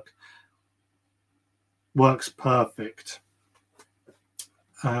 Works perfect.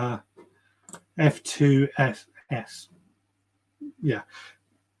 F2S. Yeah.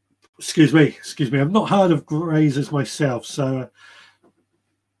 Excuse me. I've not heard of Grazers myself, so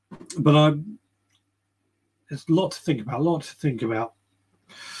but there's a lot to think about.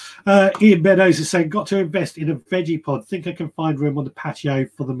 Ian Meadows is saying, got to invest in a veggie pod. Think I can find room on the patio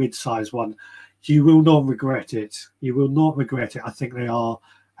for the mid-size one. You will not regret it. I think they are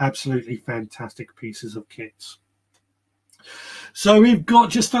absolutely fantastic pieces of kits. So we've got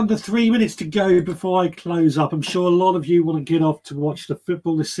just under 3 minutes to go before I close up. I'm sure a lot of you want to get off to watch the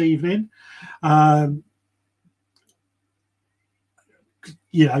football this evening.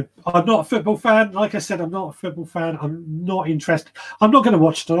 You know, I'm not a football fan. Like I said, I'm not a football fan. I'm not interested. I'm not going to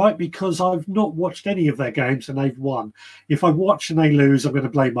watch tonight because I've not watched any of their games and they've won. If I watch and they lose, I'm going to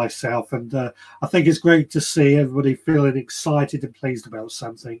blame myself. And I think it's great to see everybody feeling excited and pleased about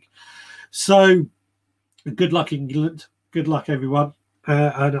something. So good luck, England. Good luck, everyone.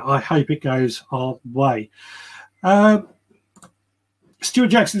 And I hope it goes our way. Stuart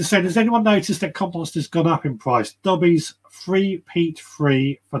Jackson said, has anyone noticed that compost has gone up in price? Dobby's free peat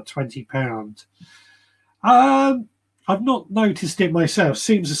free for £20. I've not noticed it myself.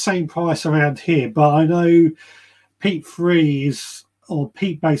 Seems the same price around here, but I know peat free or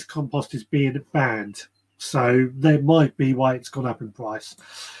peat based compost is being banned, so that might be why it's gone up in price.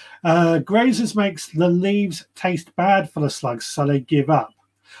 Grazers makes the leaves taste bad for the slugs, so they give up.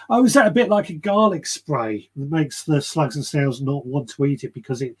 Oh, is that a bit like a garlic spray that makes the slugs and snails not want to eat it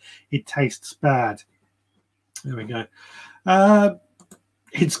because it tastes bad? There we go.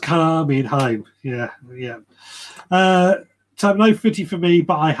 It's coming home. Yeah. So no footy for me,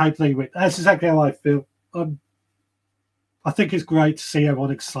 but I hope they win. That's exactly how I feel. I think it's great to see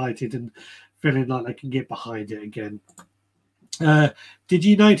everyone excited and feeling like they can get behind it again. Did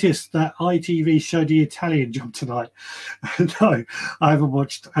you notice that ITV showed the Italian job tonight? No, I haven't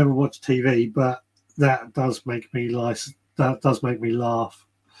watched TV, but that does make me laugh.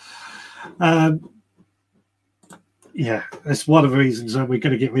 Yeah, that's one of the reasons that we're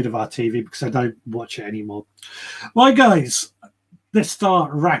going to get rid of our TV, because I don't watch it anymore. Right, guys, let's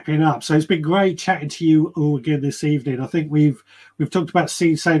start wrapping up. So it's been great chatting to you all again this evening. I think we've talked about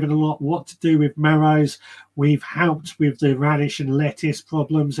seed saving a lot, what to do with marrows. We've helped with the radish and lettuce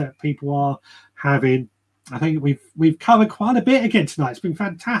problems that people are having. I think we've covered quite a bit again tonight. It's been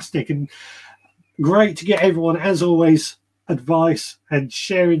fantastic and great to get everyone, as always, advice and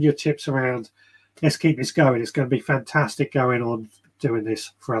sharing your tips around. Let's keep this going. It's going to be fantastic going on doing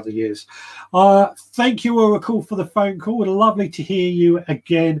this for other years. Thank you, Oracle, for the phone call. Lovely to hear you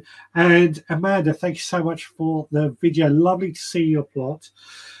again. And Amanda, thank you so much for the video. Lovely to see your plot.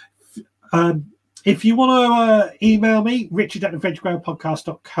 If you want to email me,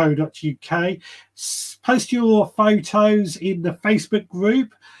 richard@theveggrowpodcast.co.uk, post your photos in the Facebook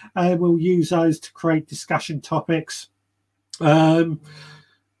group, and we'll use those to create discussion topics.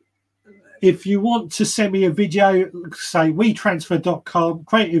 If you want to send me a video, say WeTransfer.com,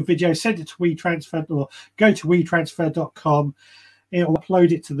 create a video, send it to WeTransfer, or go to WeTransfer.com. It'll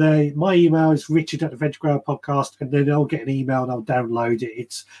upload it to there. My email is richard@theveggrowpodcast, and then I'll get an email and I'll download it.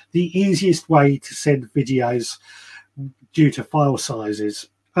 It's the easiest way to send videos due to file sizes.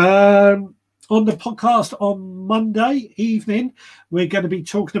 On the podcast on Monday evening, we're going to be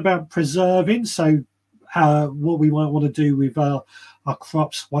talking about preserving. So what we might want to do with our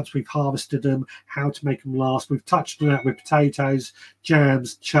crops once we've harvested them, how to make them last. We've touched on that with potatoes,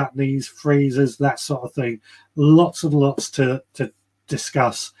 jams, chutneys, freezers, that sort of thing. Lots and lots to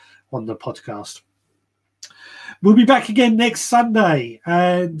discuss on the podcast. We'll be back again next Sunday.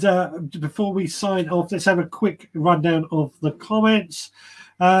 And before we sign off, let's have a quick rundown of the comments.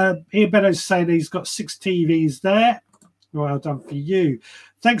 Ian Beddoes saying he's got 6 TVs there. Well done for you.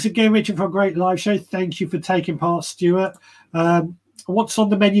 Thanks again, Richard, for a great live show. Thank you for taking part, Stuart. What's on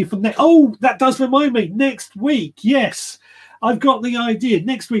the menu for next? Oh, that does remind me. Next week, yes. I've got the idea.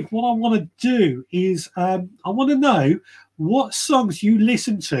 Next week, what I want to do is I want to know what songs you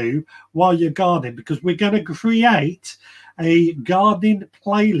listen to while you're gardening, because we're going to create a gardening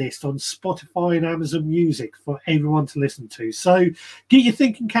playlist on Spotify and Amazon Music for everyone to listen to. So get your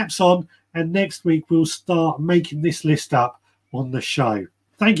thinking caps on, and next week we'll start making this list up on the show.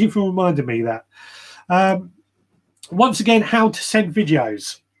 Thank you for reminding me that. Once again, how to send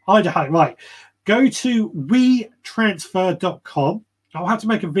videos. Idaho, right. Go to wetransfer.com. I'll have to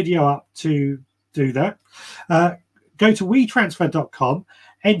make a video up to do that. Go to wetransfer.com,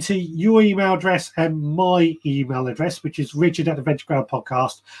 enter your email address and my email address, which is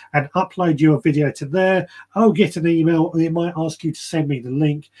richard@theventureground.podcast, and upload your video to there. I'll get an email. It might ask you to send me the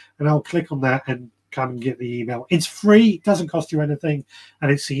link, and I'll click on that and come and get the email. It's free, it doesn't cost you anything,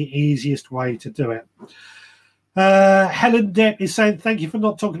 and it's the easiest way to do it. Helen Depp is saying, thank you for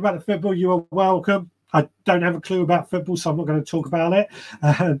not talking about the football. You are welcome. I don't have a clue about football, so I'm not going to talk about it.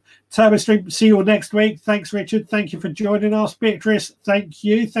 TurboStream, see you all next week. Thanks, Richard. Thank you for joining us. Beatrice, thank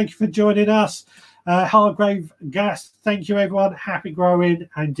you. Thank you for joining us. Hargrave Gas, thank you, everyone. Happy growing.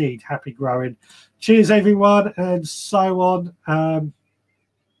 Indeed, happy growing. Cheers, everyone, and so on.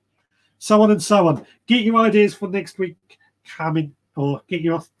 So on and so on. Get your ideas for next week coming, or get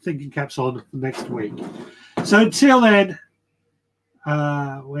your thinking caps on for next week. So until then,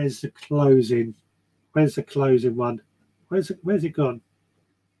 where's the closing? Where's the closing one? Where's it gone?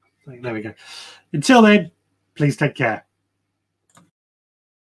 There we go. Until then, please take care.